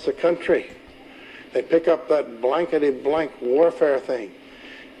across the country, they pick up that blankety-blank warfare thing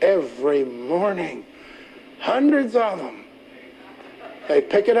every morning. Hundreds of them. They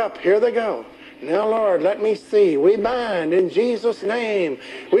pick it up. Here they go. Now, Lord, let me see. We bind in Jesus' name.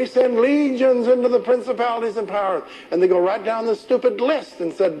 We send legions into the principalities and powers. And they go right down the stupid list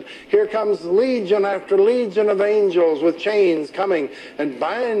and said, here comes legion after legion of angels with chains coming and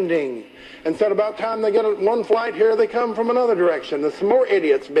binding. And said about time they get one flight, here they come from another direction. There's some more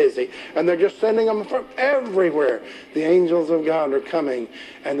idiots busy. And they're just sending them from everywhere. The angels of God are coming.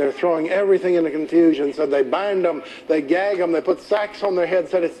 And they're throwing everything into confusion. So they bind them, they gag them, they put sacks on their heads.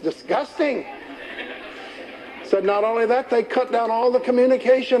 Said it's disgusting. Said not only that, they cut down all the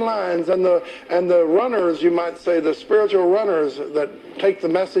communication lines and the runners, you might say, the spiritual runners that take the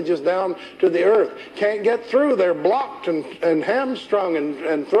messages down to the earth. Can't get through. They're blocked and hamstrung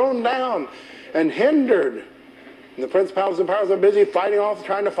and thrown down and hindered. And the principalities and powers are busy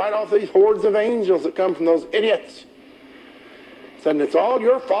trying to fight off these hordes of angels that come from those idiots. Said it's all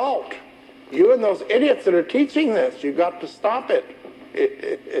your fault. You and those idiots that are teaching this, you've got to stop it.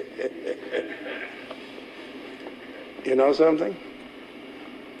 You know something?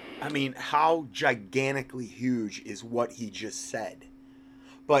 I mean, how gigantically huge is what he just said?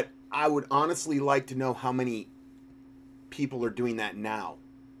 But I would honestly like to know how many people are doing that now.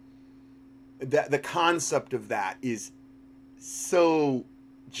 The concept of that is so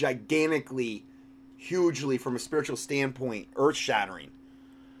gigantically, hugely, from a spiritual standpoint, earth-shattering.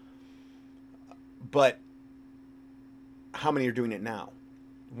 But how many are doing it now?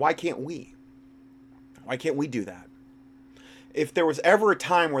 Why can't we? Why can't we do that? If there was ever a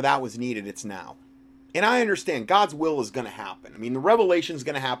time where that was needed, it's now. And I understand God's will is going to happen. I mean, the revelation is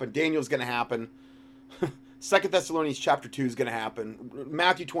going to happen. Daniel's going to happen. 2 Thessalonians chapter 2 is going to happen.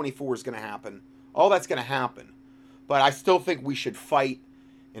 Matthew 24 is going to happen. All that's going to happen. But I still think we should fight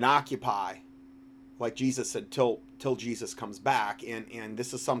and occupy, like Jesus said, till Jesus comes back. And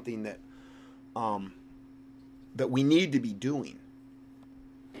this is something that that we need to be doing.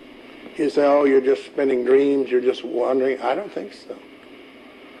 You say, oh, you're just spinning dreams, you're just wandering. I don't think so.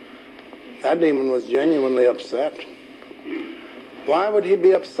 That demon was genuinely upset. Why would he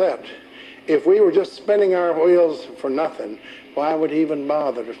be upset? If we were just spinning our wheels for nothing, why would he even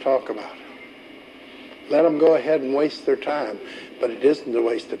bother to talk about it? Let them go ahead and waste their time. But it isn't a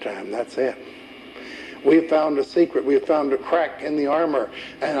waste of time, that's it. We've found a secret, we've found a crack in the armor,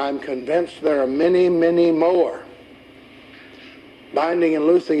 and I'm convinced there are many, many more. Binding and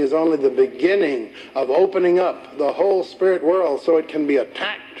loosing is only the beginning of opening up the whole spirit world so it can be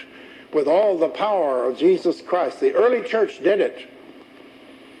attacked with all the power of Jesus Christ. The early church did it.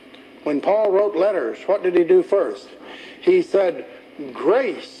 When Paul wrote letters, what did he do first? He said,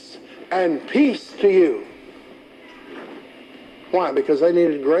 grace and peace to you. Why? Because they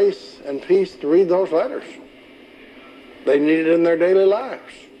needed grace and peace to read those letters. They needed it in their daily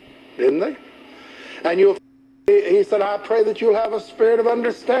lives, didn't they? And he said, I pray that you'll have a spirit of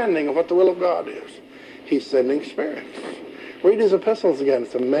understanding of what the will of God is. He's sending spirits. Read his epistles again.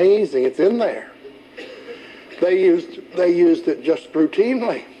 It's amazing. It's in there. They used it just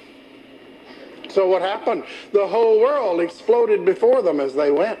routinely. So what happened? The whole world exploded before them as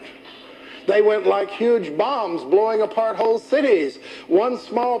they went. They went like huge bombs blowing apart whole cities. One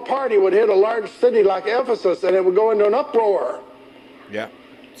small party would hit a large city like Ephesus and it would go into an uproar. Yeah.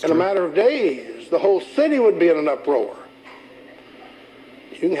 In a matter of days, the whole city would be in an uproar.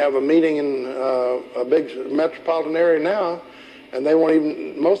 You can have a meeting in a big metropolitan area now, and they won't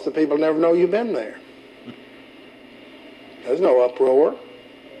even, most of the people never know you've been there. There's no uproar.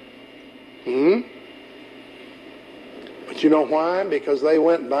 But But you know why? Because they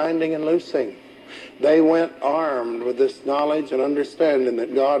went binding and loosing. They went armed with this knowledge and understanding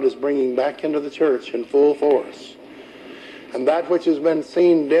that God is bringing back into the church in full force. And that which has been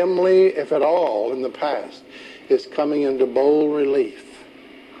seen dimly, if at all, in the past, is coming into bold relief.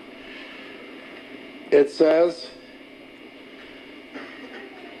 It says,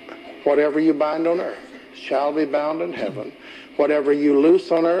 whatever you bind on earth shall be bound in heaven. Whatever you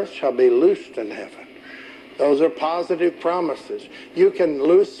loose on earth shall be loosed in heaven. Those are positive promises. You can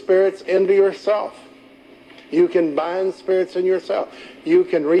loose spirits into yourself. You can bind spirits in yourself. You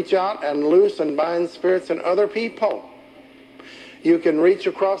can reach out and loose and bind spirits in other people. You can reach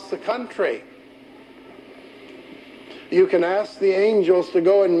across the country. You can ask the angels to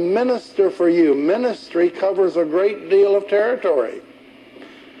go and minister for you. Ministry covers a great deal of territory.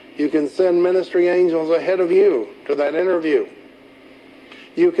 You can send ministry angels ahead of you to that interview.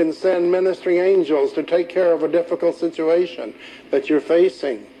 You can send ministering angels to take care of a difficult situation that you're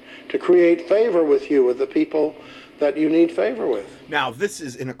facing, to create favor with you, with the people that you need favor with. Now, this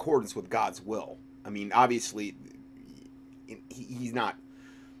is in accordance with God's will. I mean, obviously, he's not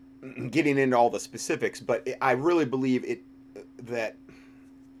getting into all the specifics, but I really believe that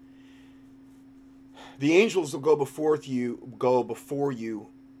the angels will go before you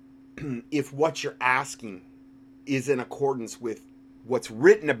if what you're asking is in accordance with what's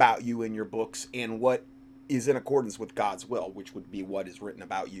written about you in your books and what is in accordance with God's will, which would be what is written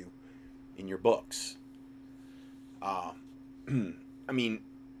about you in your books. I mean,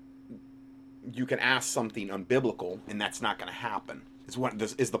 you can ask something unbiblical, and that's not going to happen.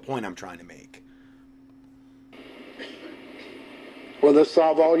 This is the point I'm trying to make. Will this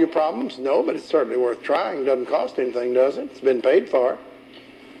solve all your problems? No, but it's certainly worth trying. Doesn't cost anything, does it? It's been paid for.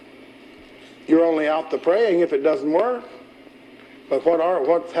 You're only out to praying if it doesn't work. But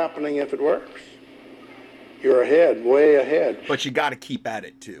what's happening if it works? You're ahead, way ahead. But you got to keep at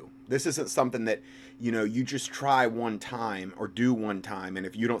it too. This isn't something that, you just try one time or do one time, and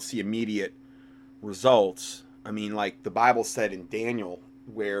if you don't see immediate results, I mean, like the Bible said in Daniel,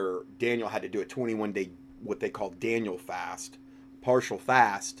 where Daniel had to do a 21-day, what they call Daniel fast, partial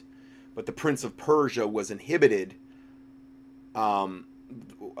fast, but the prince of Persia was inhibited the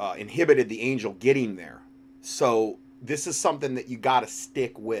angel getting there. So this is something that you got to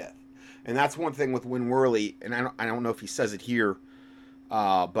stick with. And that's one thing with Win Worley, and I don't know if he says it here,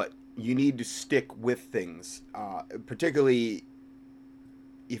 but you need to stick with things, particularly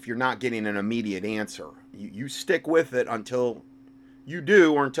if you're not getting an immediate answer. You stick with it until you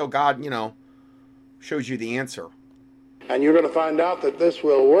do, or until God, shows you the answer. And you're going to find out that this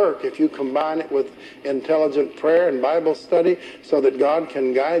will work if you combine it with intelligent prayer and Bible study so that God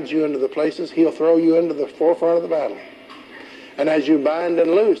can guide you into the places He'll throw you into the forefront of the battle. And as you bind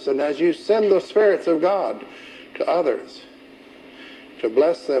and loose, and as you send the spirits of God to others, to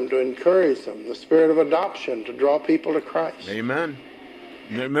bless them, to encourage them, the spirit of adoption to draw people to Christ. Amen.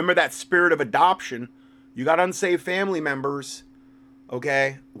 Remember that spirit of adoption. You got unsaved family members,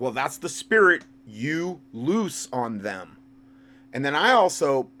 okay? Well, that's the spirit you loose on them. And then I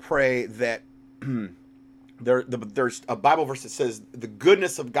also pray that there's a Bible verse that says, the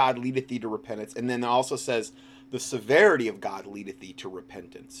goodness of God leadeth thee to repentance. And then it also says, the severity of God leadeth thee to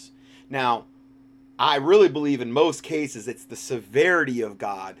repentance. Now, I really believe in most cases it's the severity of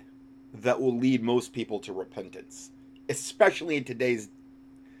God that will lead most people to repentance, especially in today's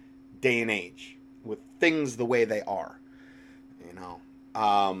day and age with things the way they are.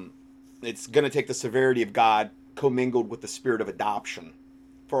 It's going to take the severity of God commingled with the spirit of adoption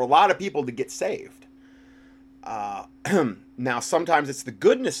for a lot of people to get saved. Now, sometimes it's the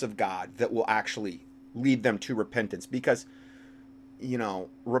goodness of God that will actually lead them to repentance, because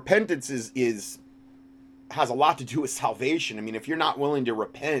repentance has a lot to do with salvation. I mean, if you're not willing to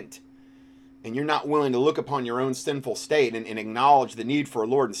repent and you're not willing to look upon your own sinful state and acknowledge the need for a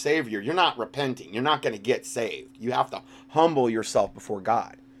Lord and Savior, you're not repenting. You're not going to get saved. You have to humble yourself before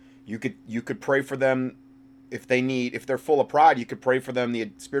God. You could pray for them if they're full of pride. You could pray for them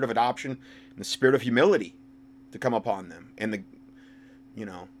the spirit of adoption and the spirit of humility to come upon them, and the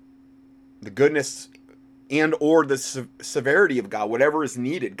goodness and or the severity of God, whatever is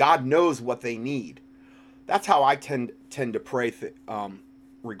needed. God knows what they need. That's how I tend to pray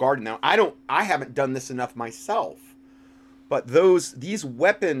regarding that. I haven't done this enough myself, but these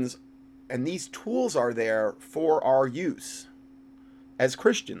weapons and these tools are there for our use as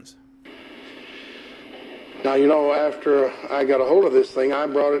Christians. Now, after I got a hold of this thing, I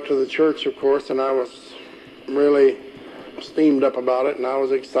brought it to the church, of course, and I was really steamed up about it, and I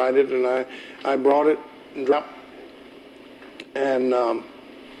was excited, and I brought it and dropped. And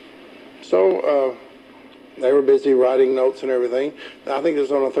so They were busy writing notes and everything. I think it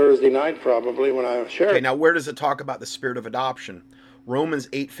was on a Thursday night probably when I shared. Okay, now where does it talk about the spirit of adoption? Romans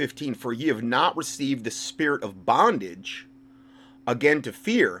 8:15, for ye have not received the spirit of bondage again to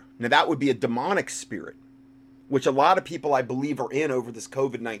fear. Now that would be a demonic spirit, which a lot of people I believe are in over this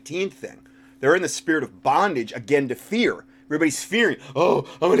COVID-19 thing. They're in the spirit of bondage again to fear. Everybody's fearing, oh,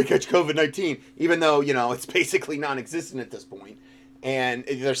 I'm going to catch COVID-19, even though, it's basically non-existent at this point. And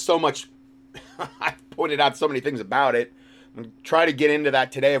there's so much, I pointed out so many things about it. I'm going to try to get into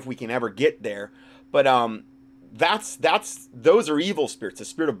that today if we can ever get there. But those are evil spirits, the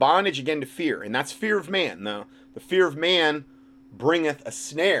spirit of bondage again to fear. And that's fear of man. Now, the fear of man bringeth a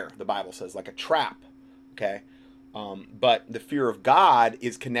snare, the Bible says, like a trap. Okay? But the fear of God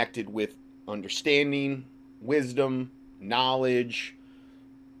is connected with understanding, wisdom, knowledge,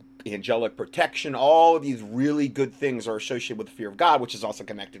 angelic protection. All of these really good things are associated with the fear of God, which is also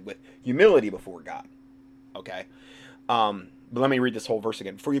connected with humility before God. Okay? But let me read this whole verse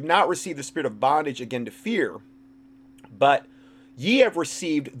again. For ye have not received the spirit of bondage again to fear, but ye have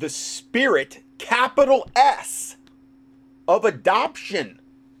received the spirit, capital S, of adoption.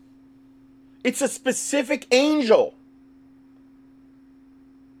 It's a specific angel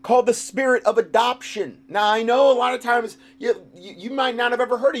called the spirit of adoption. Now, I know a lot of times you might not have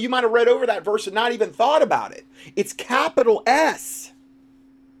ever heard it. You might have read over that verse and not even thought about it. It's capital S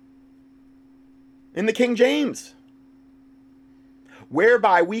in the King James.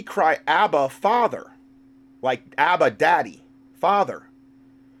 Whereby we cry, Abba, Father. Like Abba, Daddy, Father.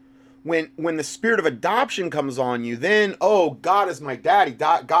 When the spirit of adoption comes on you, then, oh, God is my daddy.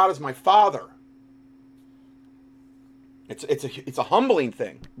 God is my father. It's a humbling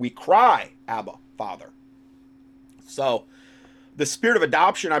thing. We cry, Abba, Father. So the spirit of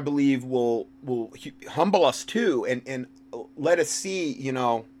adoption, I believe, will humble us too and let us see,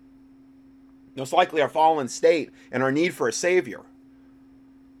 most likely our fallen state and our need for a savior.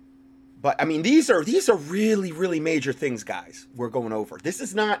 But I mean, these are really, really major things, guys, we're going over. This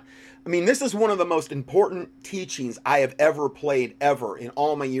is one of the most important teachings I have ever played ever in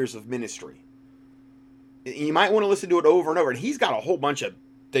all my years of ministry. You might want to listen to it over and over. And he's got a whole bunch of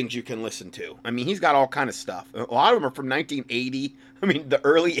things you can listen to. I mean, he's got all kind of stuff. A lot of them are from 1980. I mean, the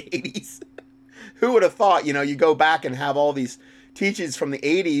early 80s. Who would have thought, you go back and have all these teachings from the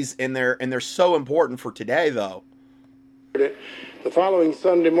 80s and they're so important for today, though. The following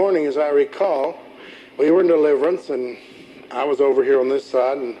Sunday morning, as I recall, we were in deliverance, and I was over here on this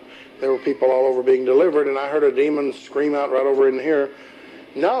side, and there were people all over being delivered, and I heard a demon scream out right over in here,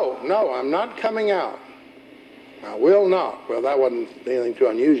 no, I'm not coming out. I will not. Well, that wasn't anything too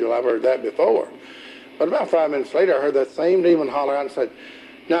unusual. I've heard that before. But about 5 minutes later, I heard that same demon holler out and said,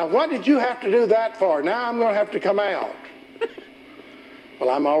 now, what did you have to do that for? Now I'm going to have to come out. Well,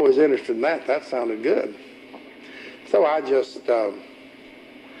 I'm always interested in that. That sounded good. So I just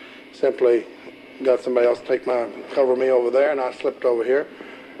simply got somebody else to cover me over there, and I slipped over here.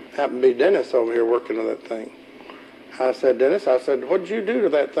 Happened to be Dennis over here working on that thing. I said, Dennis, what did you do to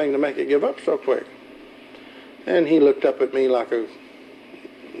that thing to make it give up so quick? And he looked up at me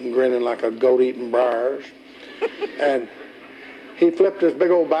grinning like a goat eating briars. And he flipped his big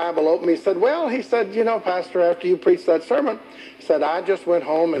old Bible open. He said, Pastor, after you preached that sermon, he said, I just went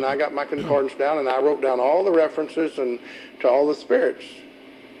home and I got my concordance down and I wrote down all the references and to all the spirits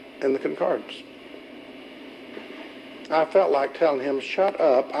in the concordance. I felt like telling him, shut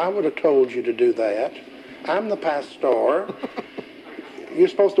up. I would have told you to do that. I'm the pastor. You're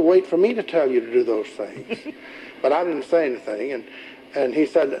supposed to wait for me to tell you to do those things. But I didn't say anything. And he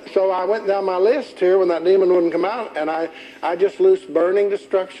said, so I went down my list here when that demon wouldn't come out, and I just loosed burning,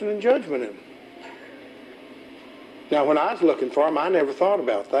 destruction, and judgment in him. Now, when I was looking for him, I never thought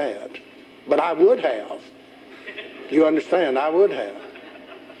about that. But I would have. You understand? I would have.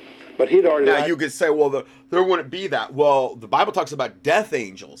 But he'd already... Now, you could say, well, there wouldn't be that. Well, the Bible talks about death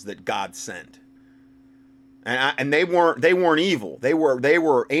angels that God sent. And they weren't evil. They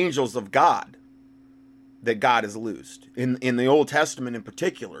were angels of God that God has loosed in the Old Testament in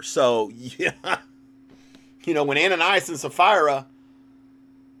particular. So yeah, when Ananias and Sapphira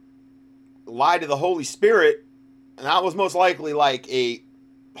lied to the Holy Spirit, that was most likely like a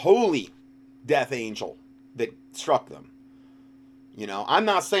holy death angel that struck them. I'm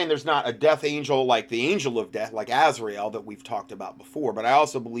not saying there's not a death angel like the angel of death, like Azrael that we've talked about before, but I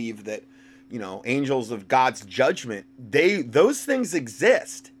also believe that angels of God's judgment, those things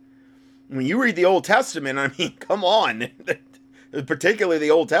exist. When you read the Old Testament, I mean, come on, particularly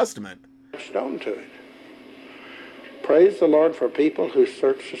the Old Testament. Stone to it. Praise the Lord for people who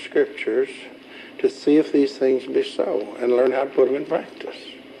search the Scriptures to see if these things be so and learn how to put them in practice.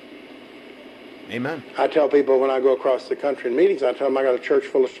 Amen. I tell people when I go across the country in meetings, I tell them I got a church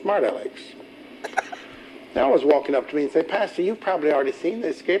full of smart alecks. They're always walking up to me and say, Pastor, you've probably already seen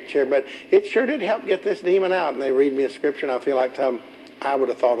this scripture, but it sure did help get this demon out. And they read me a scripture, and I feel like telling them, I would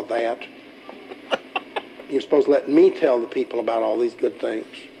have thought of that. You're supposed to let me tell the people about all these good things.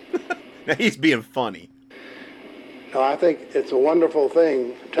 Now, he's being funny. No, I think it's a wonderful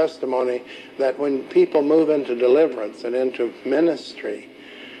thing, testimony, that when people move into deliverance and into ministry,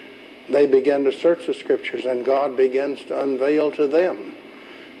 they begin to search the scriptures, and God begins to unveil to them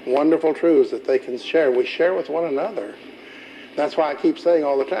wonderful truths that they can share. We share with one another. That's why I keep saying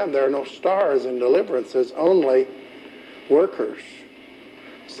all the time, there are no stars in deliverance. There's only workers.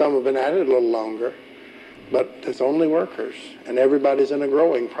 Some have been at it a little longer, but there's only workers, and everybody's in a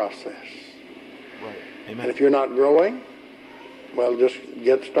growing process. Right. Amen. And if you're not growing, well, just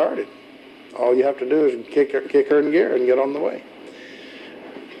get started. All you have to do is kick her in gear and get on the way.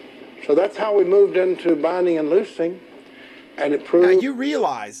 So that's how we moved into binding and loosing, and it proved... Now, you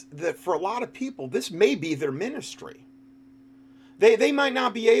realize that for a lot of people, this may be their ministry. They might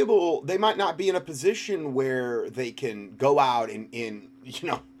not be in a position where they can go out and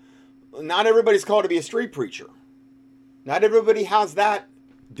not everybody's called to be a street preacher. Not everybody has that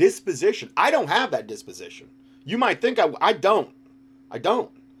disposition. I don't have that disposition. You might think I don't. I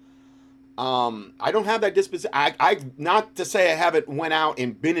don't have that disposition. I not to say I haven't went out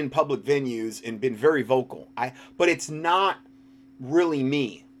and been in public venues and been very vocal. But it's not really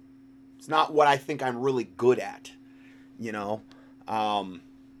me. It's not what I think I'm really good at.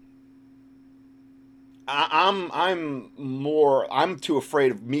 I'm too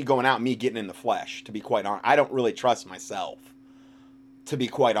afraid of me going out and me getting in the flesh, to be quite honest. I don't really trust myself, to be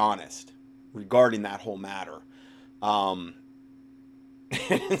quite honest, regarding that whole matter. I'm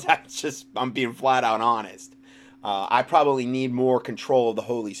being flat out honest. I probably need more control of the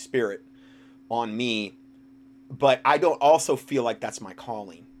Holy Spirit on me, but I don't also feel like that's my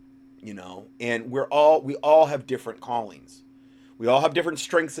calling, and we all have different callings. We all have different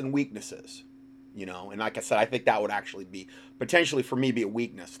strengths and weaknesses, and like I said, I think that would actually be potentially for me be a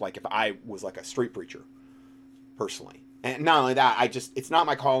weakness. Like if I was like a street preacher personally, and not only that, it's not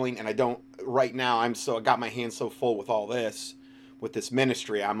my calling. And I don't right now. I got my hands so full with all this, with this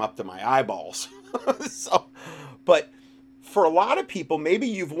ministry, I'm up to my eyeballs. But for a lot of people, maybe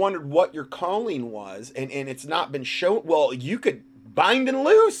you've wondered what your calling was and it's not been shown. Well, you could bind and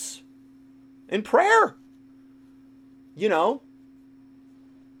loose in prayer,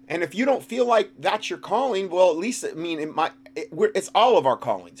 and if you don't feel like that's your calling, well, at least, it's all of our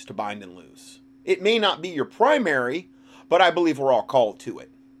callings to bind and loose. It may not be your primary, but I believe we're all called to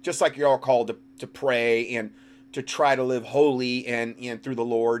it. Just like you're all called to pray and to try to live holy and through the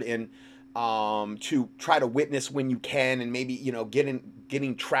Lord, and to try to witness when you can, and maybe,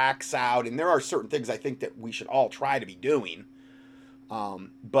 getting tracts out. And there are certain things I think that we should all try to be doing.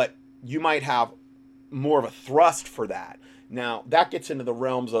 But you might have more of a thrust for that. Now, that gets into the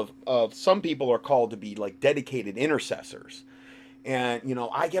realms of some people are called to be like dedicated intercessors. And,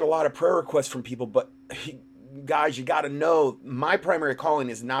 I get a lot of prayer requests from people, but guys, you got to know my primary calling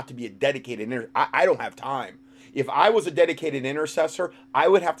is not to be a dedicated I don't have time. If I was a dedicated intercessor, I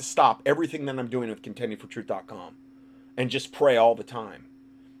would have to stop everything that I'm doing with contendingfortruth.com and just pray all the time.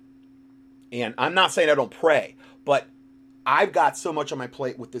 And I'm not saying I don't pray, but I've got so much on my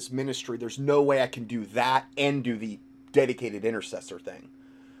plate with this ministry. There's no way I can do that and do the dedicated intercessor thing.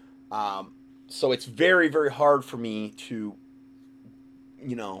 So it's very, very hard for me to,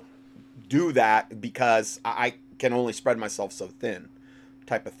 do that because I can only spread myself so thin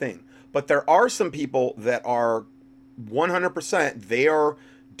type of thing. But there are some people that are 100%, they are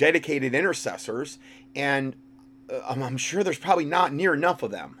dedicated intercessors, and I'm sure there's probably not near enough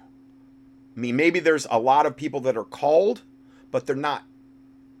of them. Maybe there's a lot of people that are called, but they're not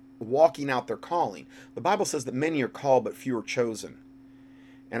walking out their calling. The Bible says that many are called, but few are chosen.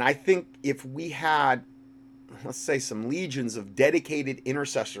 And I think if we had, let's say, some legions of dedicated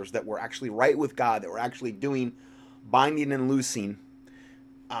intercessors that were actually right with God, that were actually doing binding and loosing,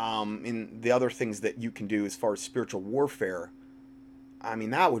 in the other things that you can do as far as spiritual warfare,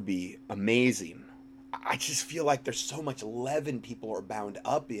 that would be amazing. I just feel like there's so much leaven people are bound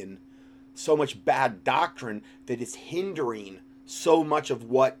up in, so much bad doctrine that is hindering so much of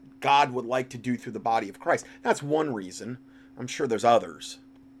what God would like to do through the body of Christ. That's one reason. I'm sure there's others.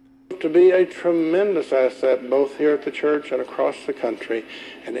 To be a tremendous asset both here at the church and across the country.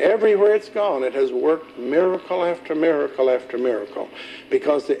 And everywhere it's gone, it has worked miracle after miracle after miracle,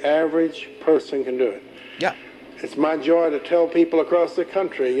 because the average person can do it. Yeah. It's my joy to tell people across the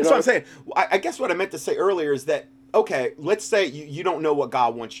country. That's what I'm saying. I guess what I meant to say earlier is that okay, let's say you don't know what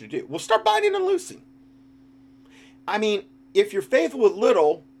God wants you to do. Well, start binding and loosing. I mean, if you're faithful with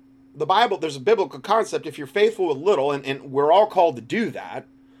little, the Bible, there's a biblical concept. If you're faithful with little, and we're all called to do that,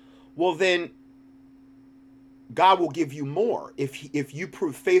 well, then God will give you more if you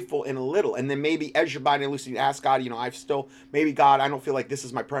prove faithful in a little. And then maybe as you're binding and loosing, you ask God, maybe God, I don't feel like this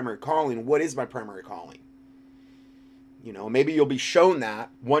is my primary calling. What is my primary calling? Maybe you'll be shown that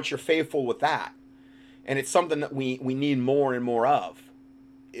once you're faithful with that. And it's something that we need more and more of,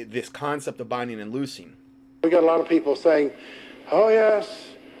 this concept of binding and loosing. We got a lot of people saying, oh, yes.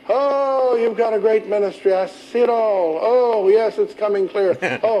 Oh, you've got a great ministry. I see it all. Oh, yes, it's coming clear.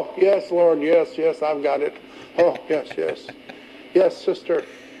 Oh, yes, Lord. Yes, I've got it. Oh, yes. Yes, sister.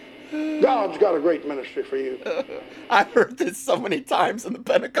 God's got a great ministry for you. I've heard this so many times in the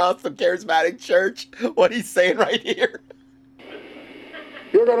Pentecostal Charismatic Church, what he's saying right here.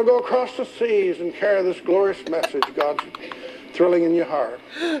 You're going to go across the seas and carry this glorious message God's thrilling in your heart.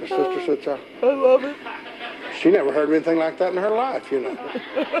 The sister sits out. I love it. She never heard anything like that in her life,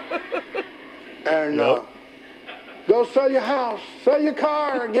 And Nope. Go sell your house, sell your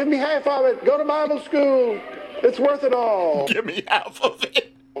car, give me half of it, go to Bible school. It's worth it all. Give me half of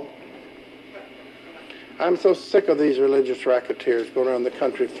it. I'm so sick of these religious racketeers going around the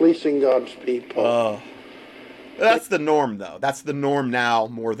country fleecing God's people. That's the norm, though. That's the norm now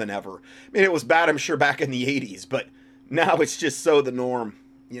more than ever. I mean, it was bad, I'm sure, back in the 80s, but now it's just so the norm,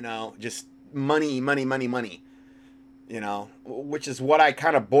 just money, which is what I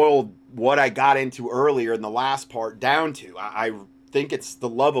kind of boiled what I got into earlier in the last part down to. I think it's the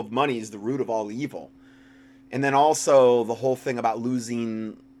love of money is the root of all evil. And then also the whole thing about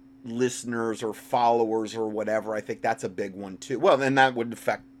losing listeners or followers or whatever, I think that's a big one too. Well, then that would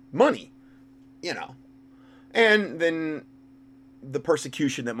affect money, and then the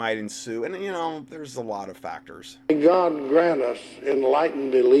persecution that might ensue. And, there's a lot of factors. God grant us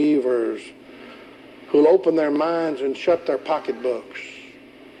enlightened believers who'll open their minds and shut their pocketbooks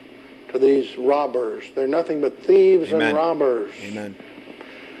to these robbers. They're nothing but thieves Amen. And robbers. Amen.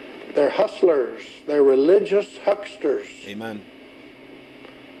 They're hustlers. They're religious hucksters. Amen.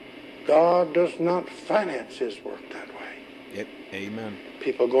 God does not finance his work that way. Yep. Amen.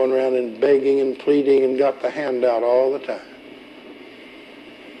 People going around and begging and pleading and got the handout all the time.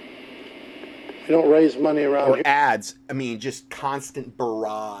 You don't raise money around Or here. ads. I mean, just constant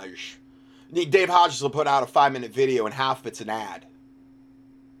barrage. Dave Hodges will put out a 5-minute video and half of it's an ad.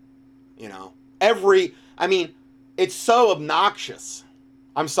 It's so obnoxious.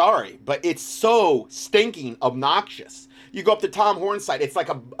 I'm sorry, but it's so stinking obnoxious. You go up to Tom Horn's site, it's like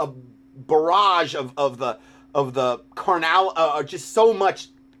a barrage of the carnal, just so much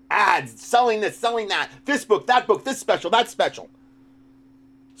ads, selling this, selling that, this book, this special, that special.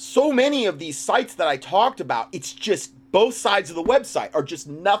 So many of these sites that I talked about, it's just both sides of the website are just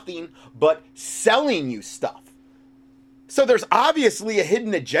nothing but selling you stuff. So there's obviously a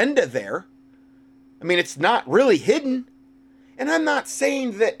hidden agenda there. I mean, it's not really hidden. And I'm not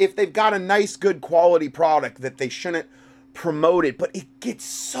saying that if they've got a nice, good quality product that they shouldn't promote it, but it gets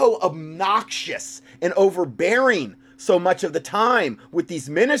so obnoxious and overbearing so much of the time with these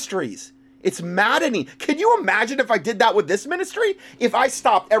ministries. It's maddening. Can you imagine if I did that with this ministry? If I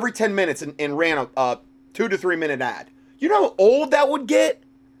stopped every 10 minutes and ran a 2 to 3 minute ad. You know how old that would get?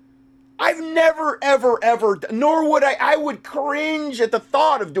 I've never, ever, nor would I would cringe at the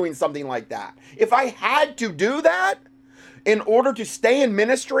thought of doing something like that. If I had to do that in order to stay in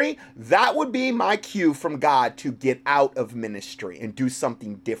ministry, that would be my cue from God to get out of ministry and do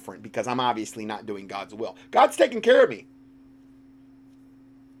something different, because I'm obviously not doing God's will. God's taking care of me.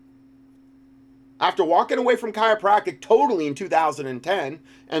 After walking away from chiropractic totally in 2010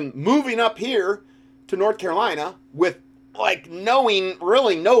 and moving up here to North Carolina with knowing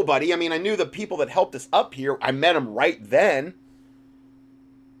really nobody. I mean, I knew the people that helped us up here. I met them right then.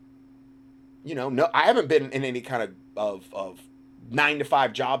 No, I haven't been in any kind of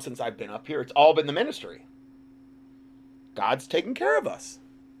 9-to-5 job since I've been up here. It's all been the ministry. God's taking care of us.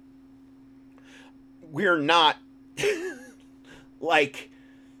 We're not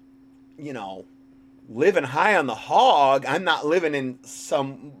living high on the hog. I'm not living in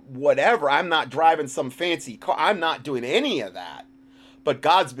some whatever. I'm not driving some fancy car. I'm not doing any of that. But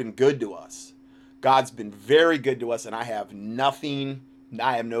God's been good to us. God's been very good to us, and I have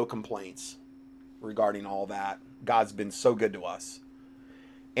no complaints regarding all that. God's been so good to us.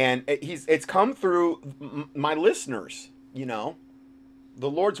 And it's come through my listeners, The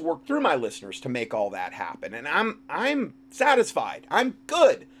Lord's worked through my listeners to make all that happen. And I'm satisfied. I'm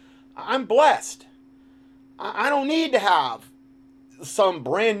good. I'm blessed. I don't need to have some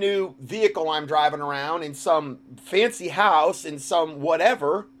brand new vehicle I'm driving around, in some fancy house, in some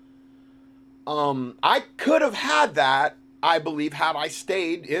whatever. I could have had that, I believe, had I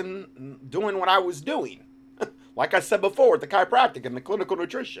stayed in doing what I was doing. Like I said before, with the chiropractic and the clinical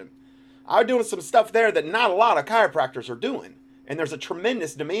nutrition. I was doing some stuff there that not a lot of chiropractors are doing. And there's a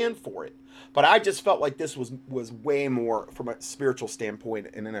tremendous demand for it. But I just felt like this was way more, from a spiritual standpoint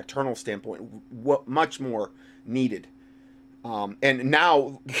and an eternal standpoint, much more needed. And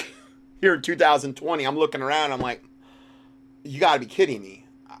now, here in 2020, I'm looking around, I'm like, you got to be kidding me.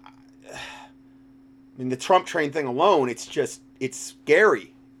 I mean, the Trump train thing alone, it's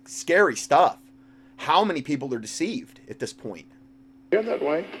scary stuff. How many people are deceived at this point? Here that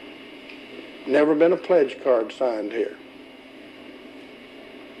way. Never been a pledge card signed here.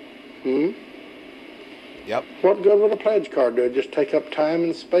 Yep. What good would a pledge card do? Just take up time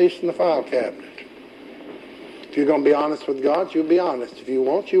and space in the file cabinet. If you're going to be honest with God, you'll be honest. If you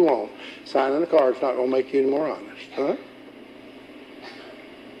won't, you won't. Signing a card's not going to make you any more honest, huh?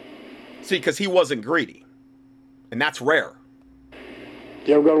 See, because he wasn't greedy. And that's rare.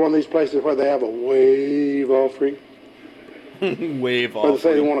 You ever go to one of these places where they have a wave offering? Wave Where offering. they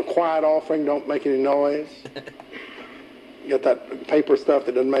say they want a quiet offering, don't make any noise. You got that paper stuff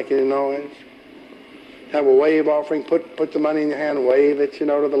that doesn't make any noise. Have a wave offering, put the money in your hand, wave it, to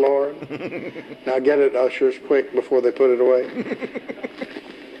the Lord. Now get it, ushers, quick, before they put it away.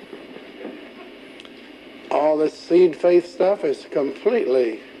 All this seed faith stuff is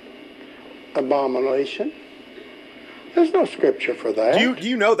completely abomination. There's no scripture for that. Do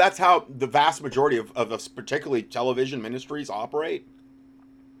you know that's how the vast majority of particularly television ministries operate?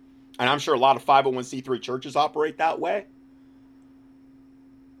 And I'm sure a lot of 501c3 churches operate that way.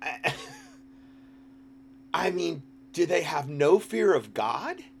 I mean, do they have no fear of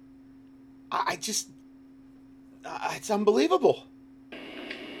God? It's unbelievable.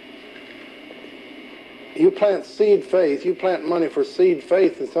 You plant seed faith, you plant money for seed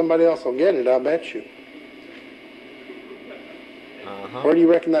faith, and somebody else will get it, I bet you. Where do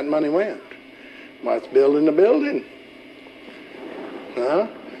you reckon that money went? Well, it's building the building. Huh?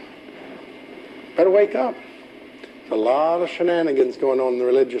 Better wake up. There's a lot of shenanigans going on in the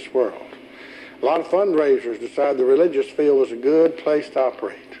religious world. A lot of fundraisers decide the religious field was a good place to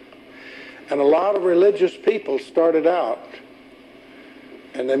operate. And a lot of religious people started out,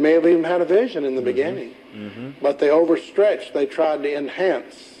 and they may have even had a vision in the beginning, but they overstretched. They tried to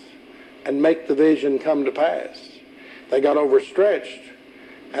enhance and make the vision come to pass. They got overstretched,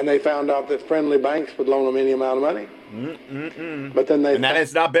 and they found out that friendly banks would loan them any amount of money. But then and that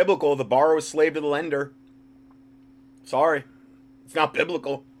is not biblical. The borrower is slave to the lender. Sorry. It's not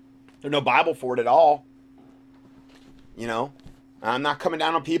biblical. There's no Bible for it at all. I'm not coming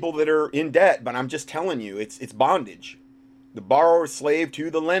down on people that are in debt, but I'm just telling you, it's bondage. The borrower is slave to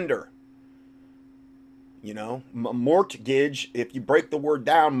the lender. Mortgage, if you break the word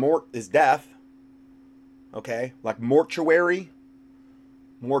down, mort is death. Okay? Like mortuary,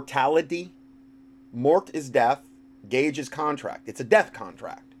 mortality. Mort is death. Gage is contract. It's a death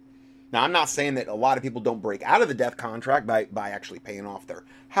contract. Now, I'm not saying that a lot of people don't break out of the death contract by actually paying off their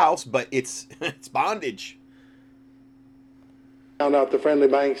house, but it's bondage. Found out the friendly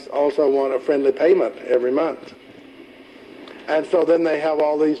banks also want a friendly payment every month. And so then they have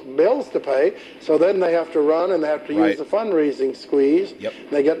all these bills to pay. So then they have to run and they have to use the fundraising squeeze. Yep.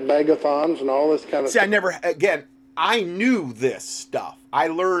 They get begathons and all this kind of stuff. I knew this stuff. I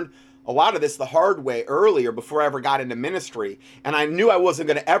learned a lot of this the hard way earlier before I ever got into ministry. And I knew I wasn't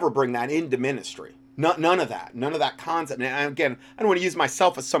going to ever bring that into ministry. None of that concept. And again, I don't want to use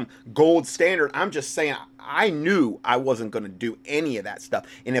myself as some gold standard. I'm just saying I knew I wasn't going to do any of that stuff.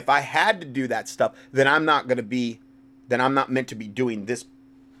 And if I had to do that stuff, then I'm not meant to be doing this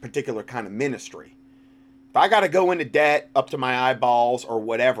particular kind of ministry. If I got to go into debt up to my eyeballs or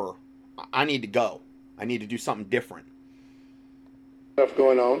whatever, I need to go. I need to do something different. Stuff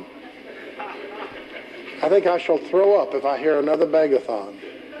going on. I think I shall throw up if I hear another begathon.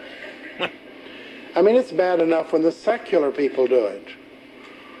 I mean, it's bad enough when the secular people do it.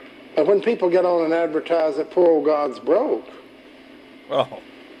 But when people get on and advertise that poor old God's broke,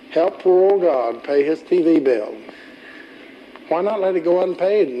 help poor old God pay his TV bill. Why not let it go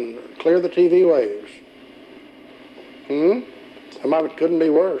unpaid and clear the TV waves? Some of it couldn't be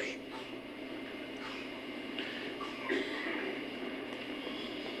worse.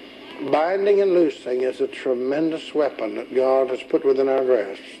 Binding and loosing is a tremendous weapon that God has put within our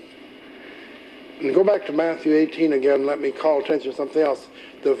grasp. And go back to Matthew 18 again, let me call attention to something else.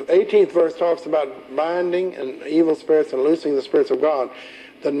 The 18th verse talks about binding and evil spirits and loosing the spirits of God.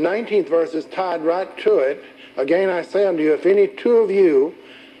 The 19th verse is tied right to it. Again, I say unto you, if any two of you,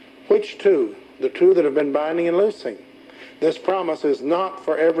 which two? The two that have been binding and loosing. This promise is not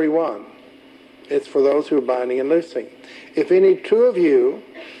for everyone. It's for those who are binding and loosing. If any two of you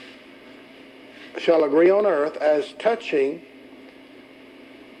shall agree on earth as touching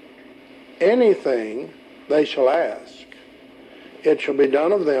anything they shall ask, it shall be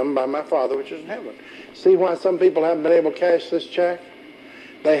done of them by my Father which is in heaven. See why some people haven't been able to cash this check?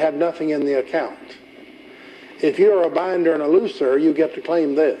 They have nothing in the account. If you're a binder and a looser, you get to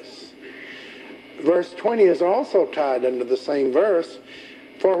claim this. Verse 20 is also tied into the same verse.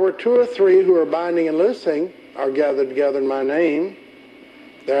 For where two or three who are binding and loosing are gathered together in my name,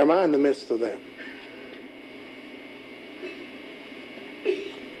 there am I in the midst of them.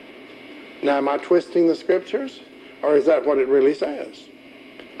 Now, am I twisting the scriptures? Or is that what it really says?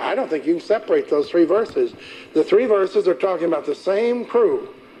 I don't think you can separate those three verses. The three verses are talking about the same crew.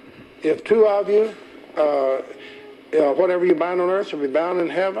 If two of you, whatever you bind on earth shall be bound in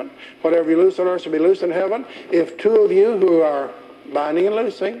heaven. Whatever you loose on earth shall be loosed in heaven. If two of you who are binding and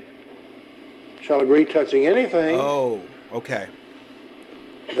loosing shall agree touching anything. Oh, okay.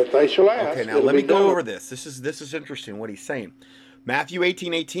 That they shall ask. Okay, now let me go over this. This is interesting what he's saying. Matthew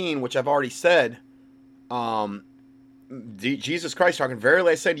 18:18, which I've already said, Jesus Christ talking,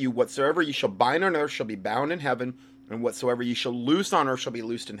 verily I say to you, whatsoever you shall bind on earth shall be bound in heaven, and whatsoever you shall loose on earth shall be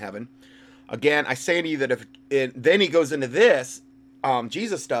loosed in heaven. Again, I say to you that then he goes into this,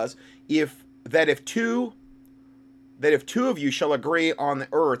 Jesus does, if two of you shall agree on the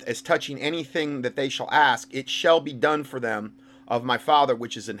earth as touching anything that they shall ask, it shall be done for them of my Father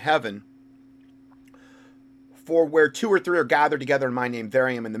which is in heaven. For where two or three are gathered together in my name, there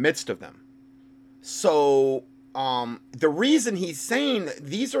I am in the midst of them. So the reason he's saying that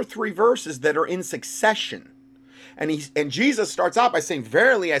these are three verses that are in succession. And Jesus starts out by saying,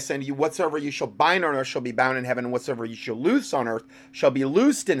 verily I say to you, whatsoever you shall bind on earth shall be bound in heaven, and whatsoever you shall loose on earth shall be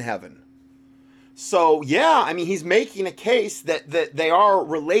loosed in heaven. So, yeah, I mean, he's making a case that they are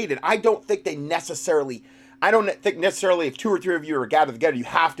related. I don't think necessarily if two or three of you are gathered together, you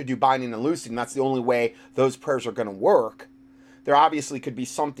have to do binding and loosing. That's the only way those prayers are going to work. There obviously could be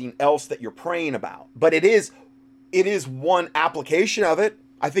something else that you're praying about. But it is one application of it.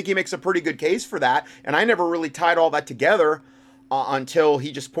 I think he makes a pretty good case for that. And I never really tied all that together until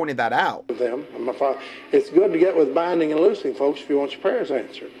he just pointed that out. Them, my Father. It's good to get with binding and loosing, folks, if you want your prayers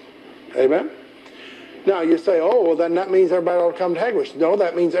answered. Amen? Now, you say, oh, well, then that means everybody ought to come to Hagwash. No,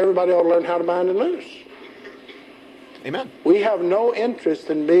 that means everybody ought to learn how to bind and loose. Amen. We have no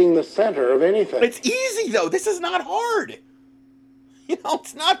interest in being the center of anything. It's easy, though. This is not hard.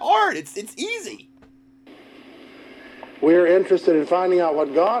 It's not hard. It's easy. We're interested in finding out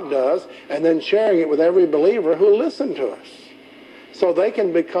what God does and then sharing it with every believer who will listen to us so they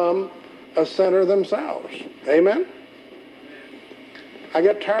can become a center themselves. Amen? I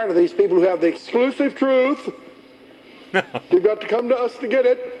get tired of these people who have the exclusive truth. You've got to come to us to get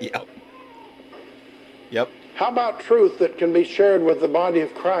it. Yep. How about truth that can be shared with the body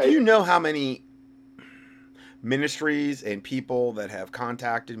of Christ? Do you know how many ministries and people that have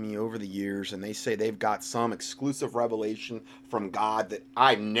contacted me over the years and they say they've got some exclusive revelation from God that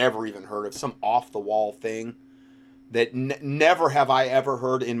I never even heard of, some off-the-wall thing that never have I ever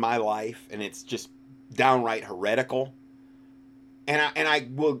heard in my life, and it's just downright heretical? And I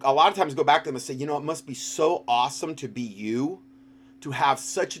will a lot of times go back to them and say, it must be so awesome to be you, to have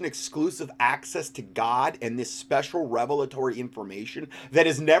such an exclusive access to God and this special revelatory information that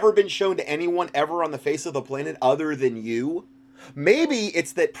has never been shown to anyone ever on the face of the planet other than you. Maybe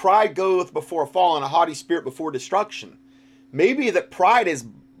it's that pride goeth before a fall and a haughty spirit before destruction. Maybe that pride has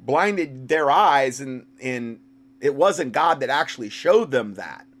blinded their eyes and it wasn't God that actually showed them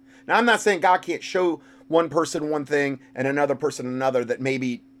that. Now, I'm not saying God can't show one person one thing and another person another that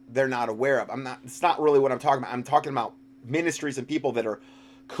maybe they're not aware of. It's not really what I'm talking about. I'm talking about ministries and people that are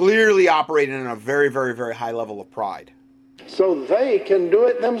clearly operating in a very, very, very high level of pride. So they can do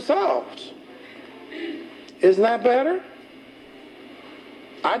it themselves. Isn't that better?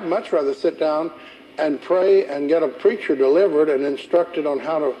 I'd much rather sit down and pray and get a preacher delivered and instructed on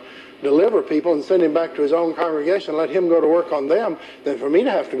how to deliver people and send him back to his own congregation, let him go to work on them, than for me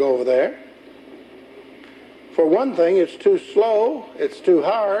to have to go over there. For one thing, it's too slow, it's too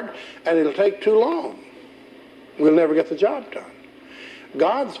hard, and it'll take too long. We'll never get the job done.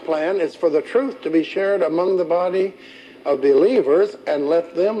 God's plan is for the truth to be shared among the body of believers and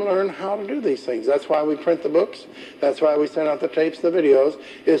let them learn how to do these things. That's why we print the books. That's why we send out the tapes, the videos,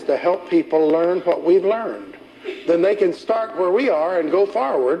 is to help people learn what we've learned. Then they can start where we are and go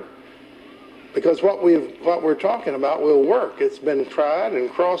forward because what we're talking about will work. It's been tried and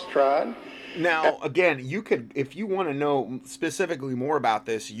cross-tried. Now, again, you could, if you want to know specifically more about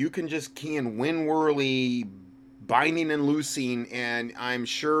this, you can just key in Win Worley binding and loosing, and I'm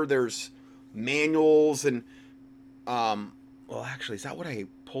sure there's manuals and, well, actually, is that what I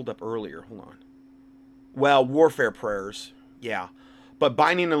pulled up earlier? Hold on. Well, warfare prayers, yeah. But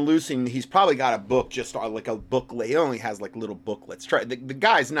binding and loosing, he's probably got a book, just like a booklet. He only has like little booklets. The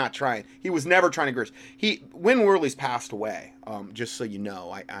guy's not trying. He was never trying to curse. Win Worley's passed away. Just so you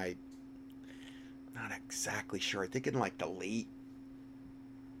know, I not exactly sure. I think in like the late,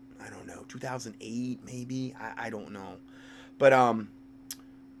 I don't know, 2008 maybe. I don't know, but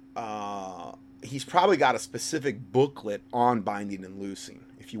he's probably got a specific booklet on binding and loosing.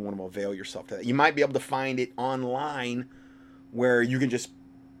 If you want to avail yourself to that, you might be able to find it online, where you can just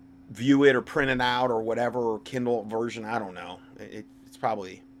view it or print it out or whatever, or Kindle version. I don't know. It's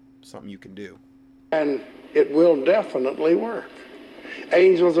probably something you can do. And it will definitely work.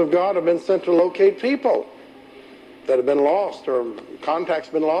 Angels of God have been sent to locate people that have been lost, or contact's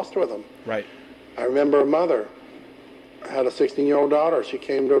been lost with them. Right. I remember a mother had a 16-year-old daughter. She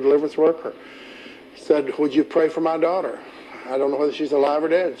came to a deliverance worker. Said, would you pray for my daughter? I don't know whether she's alive or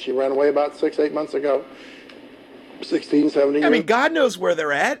dead. She ran away about 6-8 months ago. 16, 17 years. I mean, God knows where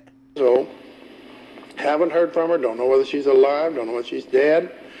they're at. So, haven't heard from her. Don't know whether she's alive. Don't know whether she's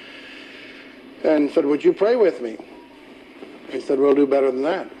dead. And said, would you pray with me? He said, we'll do better than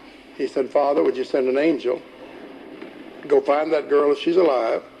that. He said, Father, would you send an angel, go find that girl if she's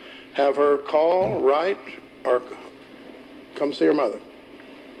alive, have her call, write, or come see her mother.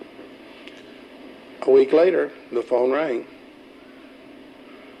 A week later, the phone rang.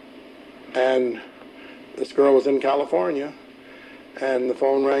 And this girl was in California, and the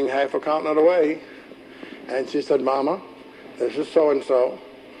phone rang half a continent away. And she said, Mama, this is so-and-so.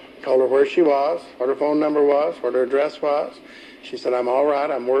 Told her where she was, what her phone number was, what her address was. She said, I'm all right,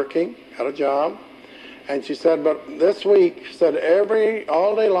 I'm working, got a job. And she said, but this week, she said,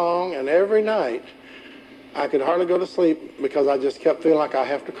 all day long and every night, I could hardly go to sleep because I just kept feeling like I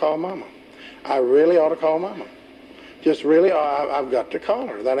have to call Mama. I really ought to call Mama. Just really, I've got to call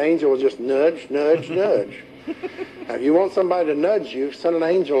her. That angel will just nudge, nudge, nudge. Now, if you want somebody to nudge you, send an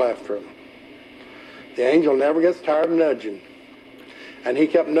angel after him. The angel never gets tired of nudging. And he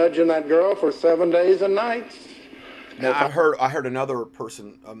kept nudging that girl for 7 days and nights. Now, I heard another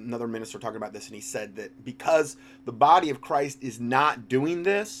minister talking about this, and he said that because the body of Christ is not doing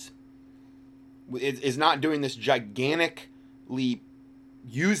this, is not doing this gigantically,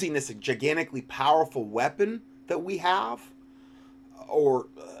 using this gigantically powerful weapon that we have, or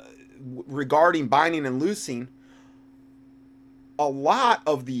regarding binding and loosing, a lot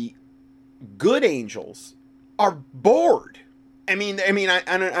of the good angels are bored. I mean, I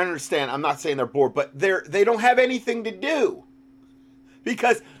understand. I'm not saying they're bored, but they don't have anything to do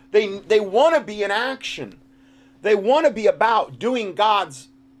because they want to be in action. They want to be about doing God's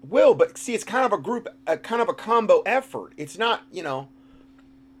will. But see, it's kind of a combo effort. It's not,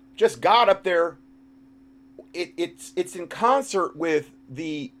 just God up there. It's in concert with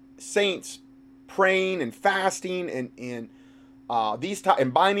the saints praying and fasting and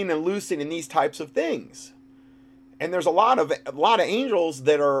and binding and loosing and these types of things. And there's a lot of angels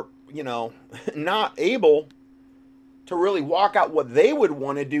that are, not able to really walk out what they would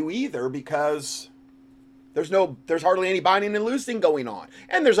want to do either, because there's hardly any binding and loosing going on.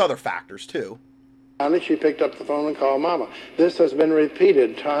 And there's other factors too. Finally, she picked up the phone and called Mama. This has been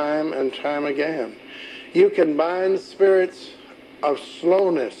repeated time and time again. You can bind spirits of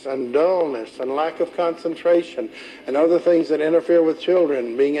slowness and dullness and lack of concentration and other things that interfere with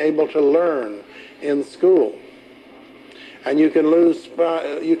children being able to learn in school. And you can lose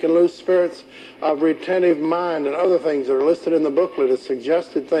spirits of retentive mind and other things that are listed in the booklet as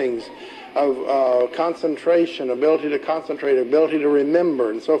suggested things of concentration, ability to concentrate, ability to remember,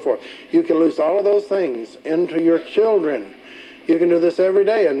 and so forth. You can lose all of those things into your children. You can do this every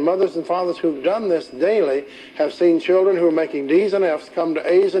day, and mothers and fathers who've done this daily have seen children who are making D's and F's come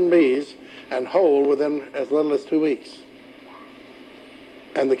to A's and B's and whole within as little as 2 weeks.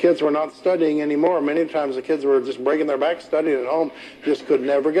 And the kids were not studying anymore. Many times the kids were just breaking their back studying at home, just could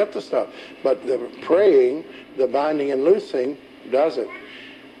never get the stuff. But the praying, the binding and loosing, does it.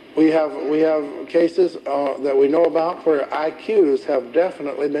 We have cases that we know about where IQs have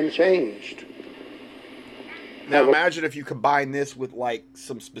definitely been changed. Now imagine if you combine this with like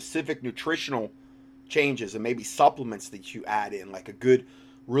some specific nutritional changes and maybe supplements that you add in, like a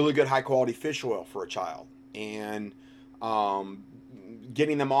really good high quality fish oil for a child, and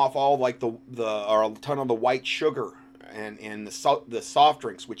getting them off all like or a ton of the white sugar, and the soft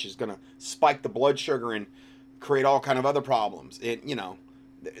drinks, which is going to spike the blood sugar and create all kind of other problems. And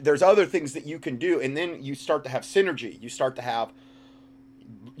there's other things that you can do, and then you start to have synergy. You start to have,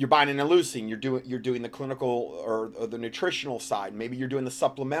 you're binding and loosing. You're doing the clinical or the nutritional side. Maybe you're doing the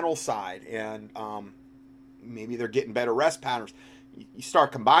supplemental side, and maybe they're getting better rest patterns. You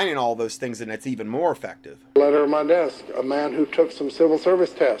start combining all those things, and it's even more effective. Letter on my desk, a man who took some civil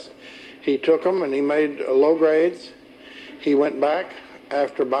service tests. He took them and he made low grades. He went back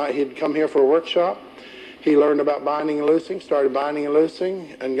after he'd come here for a workshop. He learned about binding and loosing, started binding and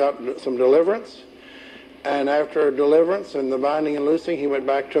loosing, and got some deliverance. And after deliverance and the binding and loosing, he went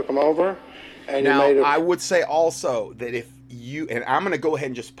back, took them over, and now, he made I would say also that if you, and I'm going to go ahead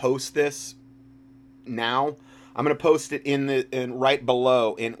and just post this now. I'm going to post it in right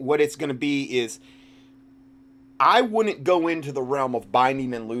below. And what it's going to be is, I wouldn't go into the realm of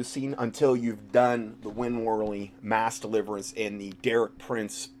binding and loosing until you've done the Win Worley Mass Deliverance and the Derek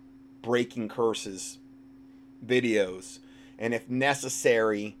Prince Breaking Curses videos. And if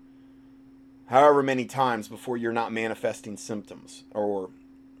necessary, however many times before you're not manifesting symptoms, or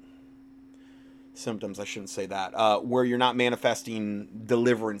symptoms, I shouldn't say that, where you're not manifesting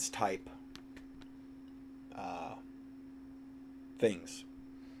deliverance type things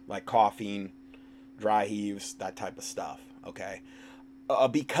like coughing, dry heaves, that type of stuff. Okay,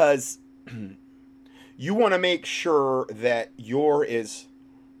 because you want to make sure that you've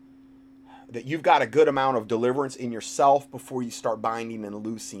got a good amount of deliverance in yourself before you start binding and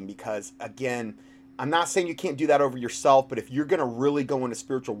loosing. Because again, I'm not saying you can't do that over yourself, but if you're going to really go into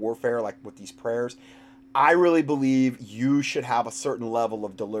spiritual warfare, like with these prayers, I really believe you should have a certain level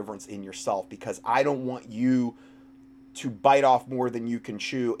of deliverance in yourself, because I don't want you to bite off more than you can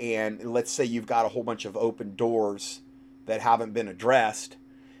chew. And let's say you've got a whole bunch of open doors that haven't been addressed,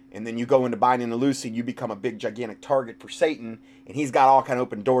 and then you go into binding and loosing, you become a big gigantic target for Satan, and he's got all kind of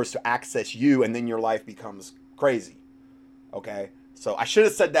open doors to access you, and then your life becomes crazy. Okay, so I should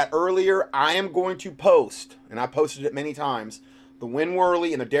have said that earlier. I am going to post, and I posted it many times, the Win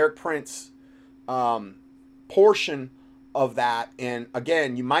Worley and the Derek Prince portion of that. And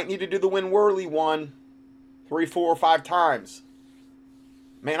again, you might need to do the Win Worley one 3, 4, or 5 times.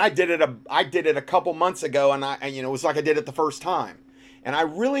 Man, I did it a couple months ago, and it was like I did it the first time. And I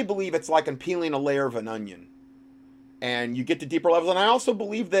really believe it's like peeling a layer of an onion, and you get to deeper levels. And I also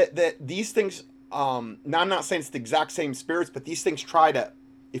believe that these things, now I'm not saying it's the exact same spirits, but these things try to,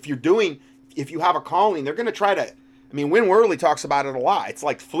 if you have a calling, they're going to try to, Win Worley talks about it a lot. It's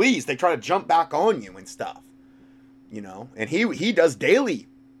like fleas. They try to jump back on you and stuff, and he does daily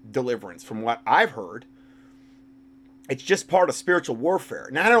deliverance from what I've heard. It's just part of spiritual warfare.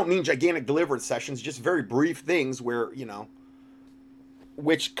 Now, I don't mean gigantic deliverance sessions, just very brief things where,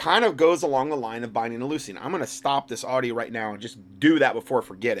 which kind of goes along the line of binding and loosing. I'm going to stop this audio right now and just do that before I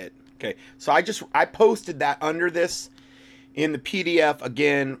forget it. Okay, so I posted that under this in the PDF,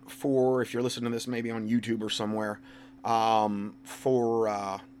 again, for, if you're listening to this maybe on YouTube or somewhere,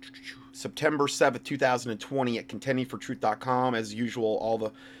 for September 7th, 2020 at contendingfortruth.com. As usual, all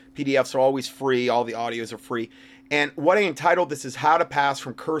the PDFs are always free. All the audios are free. And what I entitled this is How to Pass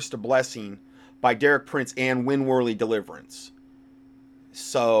from Curse to Blessing by Derek Prince and Win Worley Deliverance.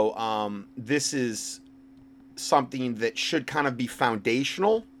 So this is something that should kind of be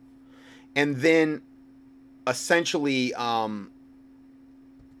foundational. And then essentially,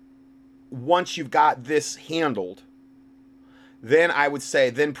 once you've got this handled, then I would say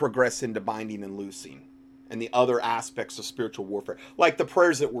then progress into binding and loosing and the other aspects of spiritual warfare, like the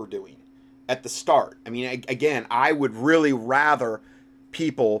prayers that we're doing at the start. Again, I would really rather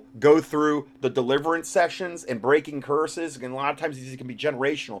people go through the deliverance sessions and breaking curses, and a lot of times these can be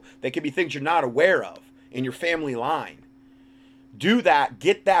generational. They can be things you're not aware of in your family line. Do that,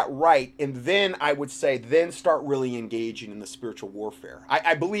 get that right, and then I would say then start really engaging in the spiritual warfare.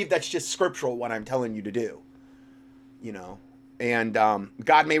 I believe that's just scriptural what I'm telling you to do. And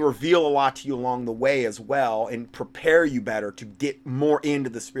God may reveal a lot to you along the way as well and prepare you better to get more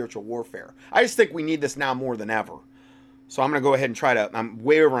into the spiritual warfare. I just think we need this now more than ever. So I'm going to go ahead and I'm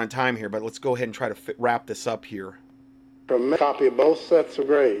way over on time here, but let's go ahead and try to wrap this up here. From a copy of both sets of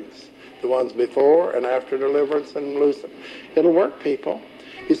grades, the ones before and after deliverance and loosing. It'll work, people.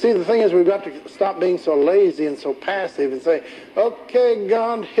 You see, the thing is, we've got to stop being so lazy and so passive and say, okay,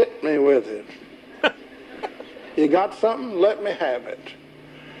 God, hit me with it. You got something? Let me have it.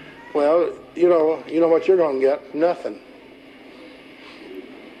 Well, you know what you're going to get? Nothing.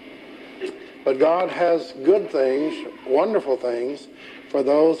 But God has good things, wonderful things, for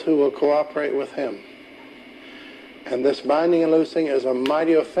those who will cooperate with Him. And this binding and loosing is a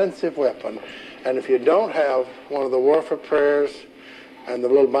mighty offensive weapon. And if you don't have one of the warfare prayers and the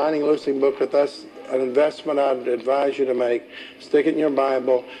little binding loosing booklet, that's an investment I'd advise you to make. Stick it in your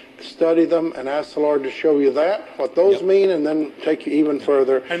Bible, study them, and ask the Lord to show you that, what those mean, and then take you even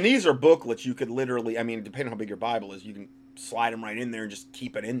further. And these are booklets you could literally, I mean, depending on how big your Bible is, you can slide them right in there and just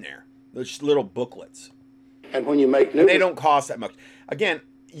keep it in there. They're just little booklets. And when you make new... And they don't cost that much. Again,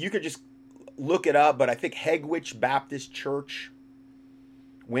 you could just look it up, but I think Hegwich Baptist Church,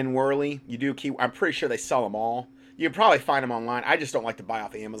 Win Worley, you do keep, I'm pretty sure they sell them all. You can probably find them online. I just don't like to buy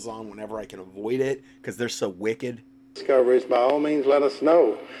off Amazon whenever I can avoid it because they're so wicked. Discoveries, by all means, let us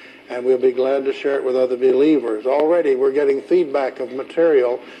know, and we'll be glad to share it with other believers. Already, we're getting feedback of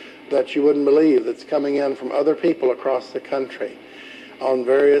material that you wouldn't believe that's coming in from other people across the country on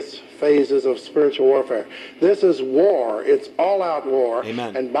various phases of spiritual warfare. This is war. It's all-out war.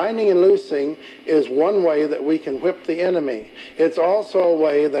 Amen. And binding and loosing is one way that we can whip the enemy. It's also a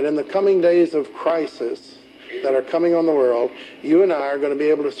way that in the coming days of crisis that are coming on the world, you and I are going to be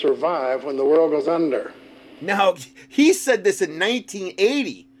able to survive when the world goes under. Now, he said this in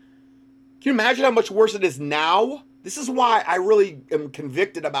 1980. Can you imagine how much worse it is now? This is why I really am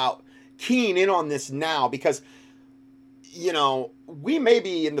convicted about keying in on this now, because, you know, we may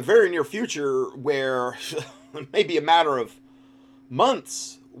be in the very near future where it may be a matter of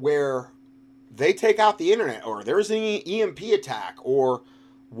months where they take out the internet, or there's an EMP attack, or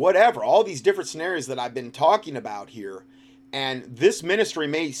whatever, all these different scenarios that I've been talking about here, and this ministry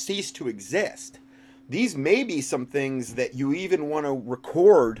may cease to exist. These may be some things that you even want to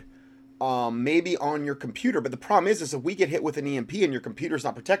record maybe on your computer, but the problem is if we get hit with an EMP and your computer's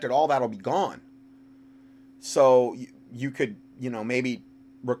not protected, all that'll be gone. So you could, you know, maybe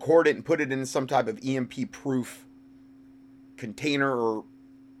record it and put it in some type of EMP proof container or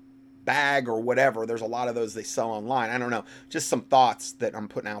bag or whatever. There's a lot of those they sell online. I don't know. Just some thoughts that I'm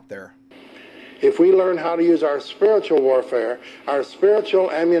putting out there. If we learn how to use our spiritual warfare, our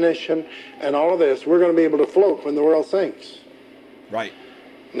spiritual ammunition, and all of this, we're going to be able to float when the world sinks. Right.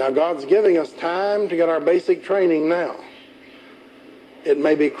 Now, God's giving us time to get our basic training now. It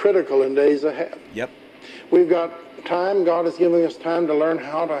may be critical in days ahead. Yep. We've got time. God is giving us time to learn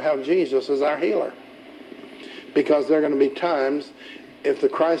how to have Jesus as our healer. Because there are going to be times, if the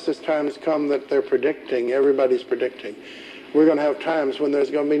crisis times come that they're predicting, everybody's predicting, we're going to have times when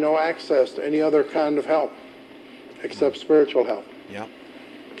there's going to be no access to any other kind of help except spiritual help. Yeah.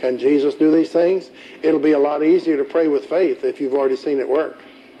 Can Jesus do these things? It'll be a lot easier to pray with faith if you've already seen it work,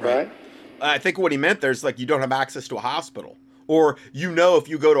 right? I think what he meant there's like you don't have access to a hospital. Or, you know, if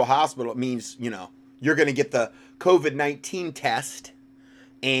you go to a hospital, it means, you know, you're going to get the COVID-19 test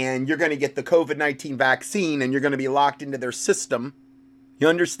and you're going to get the COVID-19 vaccine and you're going to be locked into their system. You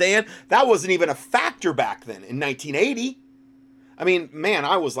understand? That wasn't even a factor back then in 1980. I mean, man,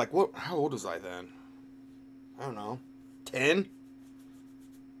 I was like, what? How old was I then? I don't know. 10?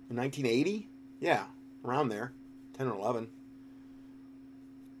 In 1980? Yeah, around there. 10 or 11.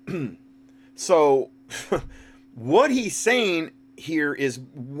 So, what he's saying here is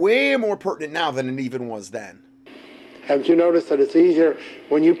way more pertinent now than it even was then. Haven't you noticed that it's easier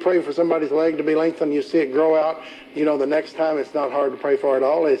when you pray for somebody's leg to be lengthened, you see it grow out, you know, the next time it's not hard to pray for at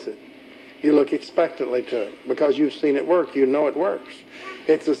all, is it? You look expectantly to it because you've seen it work. You know it works.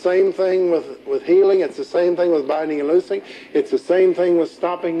 It's the same thing with healing. It's the same thing with binding and loosing. It's the same thing with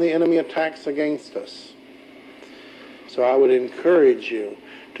stopping the enemy attacks against us. So I would encourage you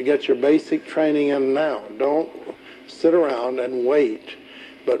to get your basic training in now. Don't sit around and wait,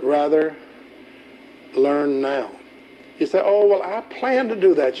 but rather learn now. You say, oh, well, I plan to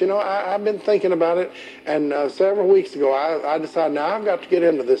do that. You know, I've been thinking about it, and several weeks ago, I decided, now I've got to get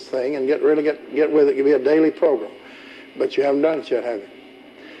into this thing and get with it. It can be a daily program. But you haven't done it yet, have you?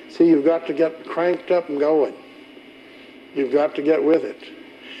 See, you've got to get cranked up and going. You've got to get with it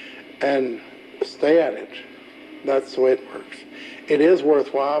and stay at it. That's the way it works. It is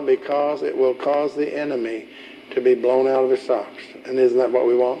worthwhile because it will cause the enemy to be blown out of his socks. And isn't that what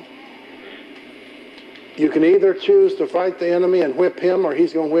we want? You can either choose to fight the enemy and whip him, or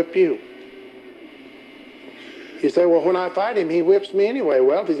he's going to whip you. You say, well, when I fight him, he whips me anyway.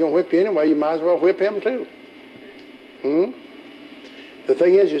 Well, if he's going to whip you anyway, you might as well whip him too. The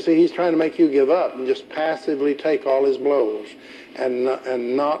thing is, you see, he's trying to make you give up and just passively take all his blows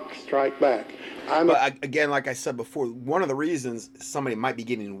and not strike back. But again, like I said before, one of the reasons somebody might be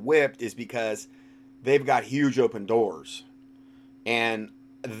getting whipped is because they've got huge open doors. And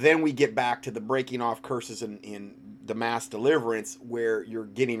then we get back to the breaking off curses in the mass deliverance, where you're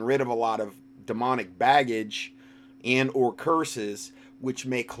getting rid of a lot of demonic baggage and or curses, which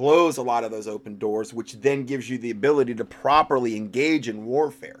may close a lot of those open doors, which then gives you the ability to properly engage in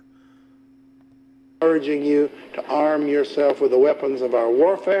warfare. urging you to arm yourself with the weapons of our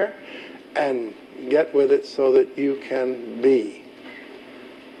warfare and get with it so that you can be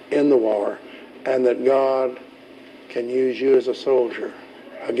in the war and that God can use you as a soldier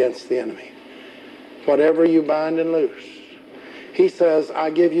against the enemy. Whatever you bind and loose. He says, I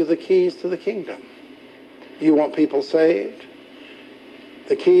give you the keys to the kingdom. You want people saved?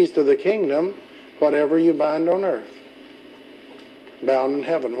 The keys to the kingdom, whatever you bind on earth, bound in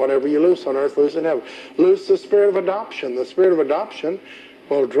heaven. Whatever you loose on earth, loose in heaven. Loose the spirit of adoption. The spirit of adoption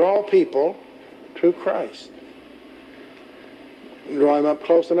will draw people to Christ. Draw him up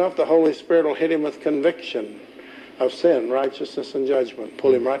close enough, the Holy Spirit will hit him with conviction of sin, righteousness, and judgment.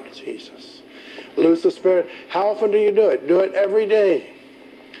 Pull him right to Jesus. Loose the Spirit. How often do you do it? Do it every day.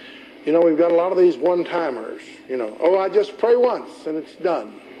 You know, we've got a lot of these one-timers. You know, oh, I just pray once and it's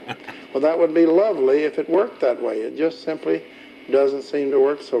done. Well, that would be lovely if it worked that way. It just simply doesn't seem to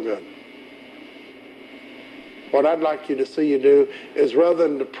work so good. What I'd like you to see you do is, rather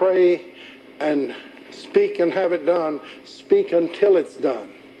than to pray and speak and have it done, speak until it's done.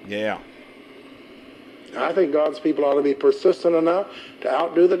 Yeah. I think God's people ought to be persistent enough to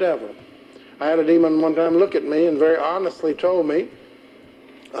outdo the devil. I had a demon one time look at me and very honestly told me,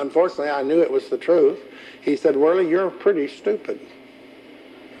 unfortunately I knew it was the truth, he said, Worley, you're pretty stupid.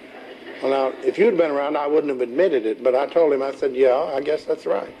 Well, now, if you'd been around, I wouldn't have admitted it, but I told him, I said, yeah, I guess that's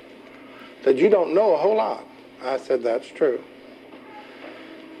right. He said, you don't know a whole lot. I said, that's true.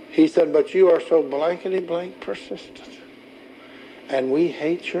 He said, but you are so blankety-blank persistent, and we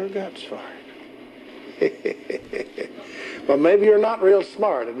hate your guts for it. Well, maybe you're not real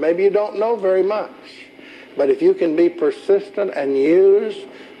smart, and maybe you don't know very much, but if you can be persistent and use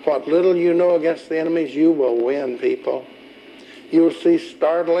what little you know against the enemies, you will win, people. You'll see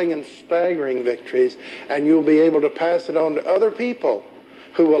startling and staggering victories, and you'll be able to pass it on to other people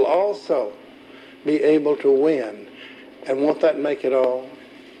who will also be able to win. And won't that make it all?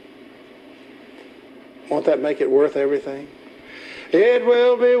 Won't that make it worth everything? It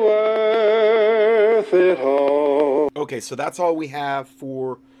will be worth it all. Okay, so that's all we have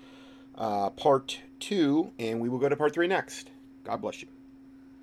for part 2, and we will go to part 3 next. God bless you.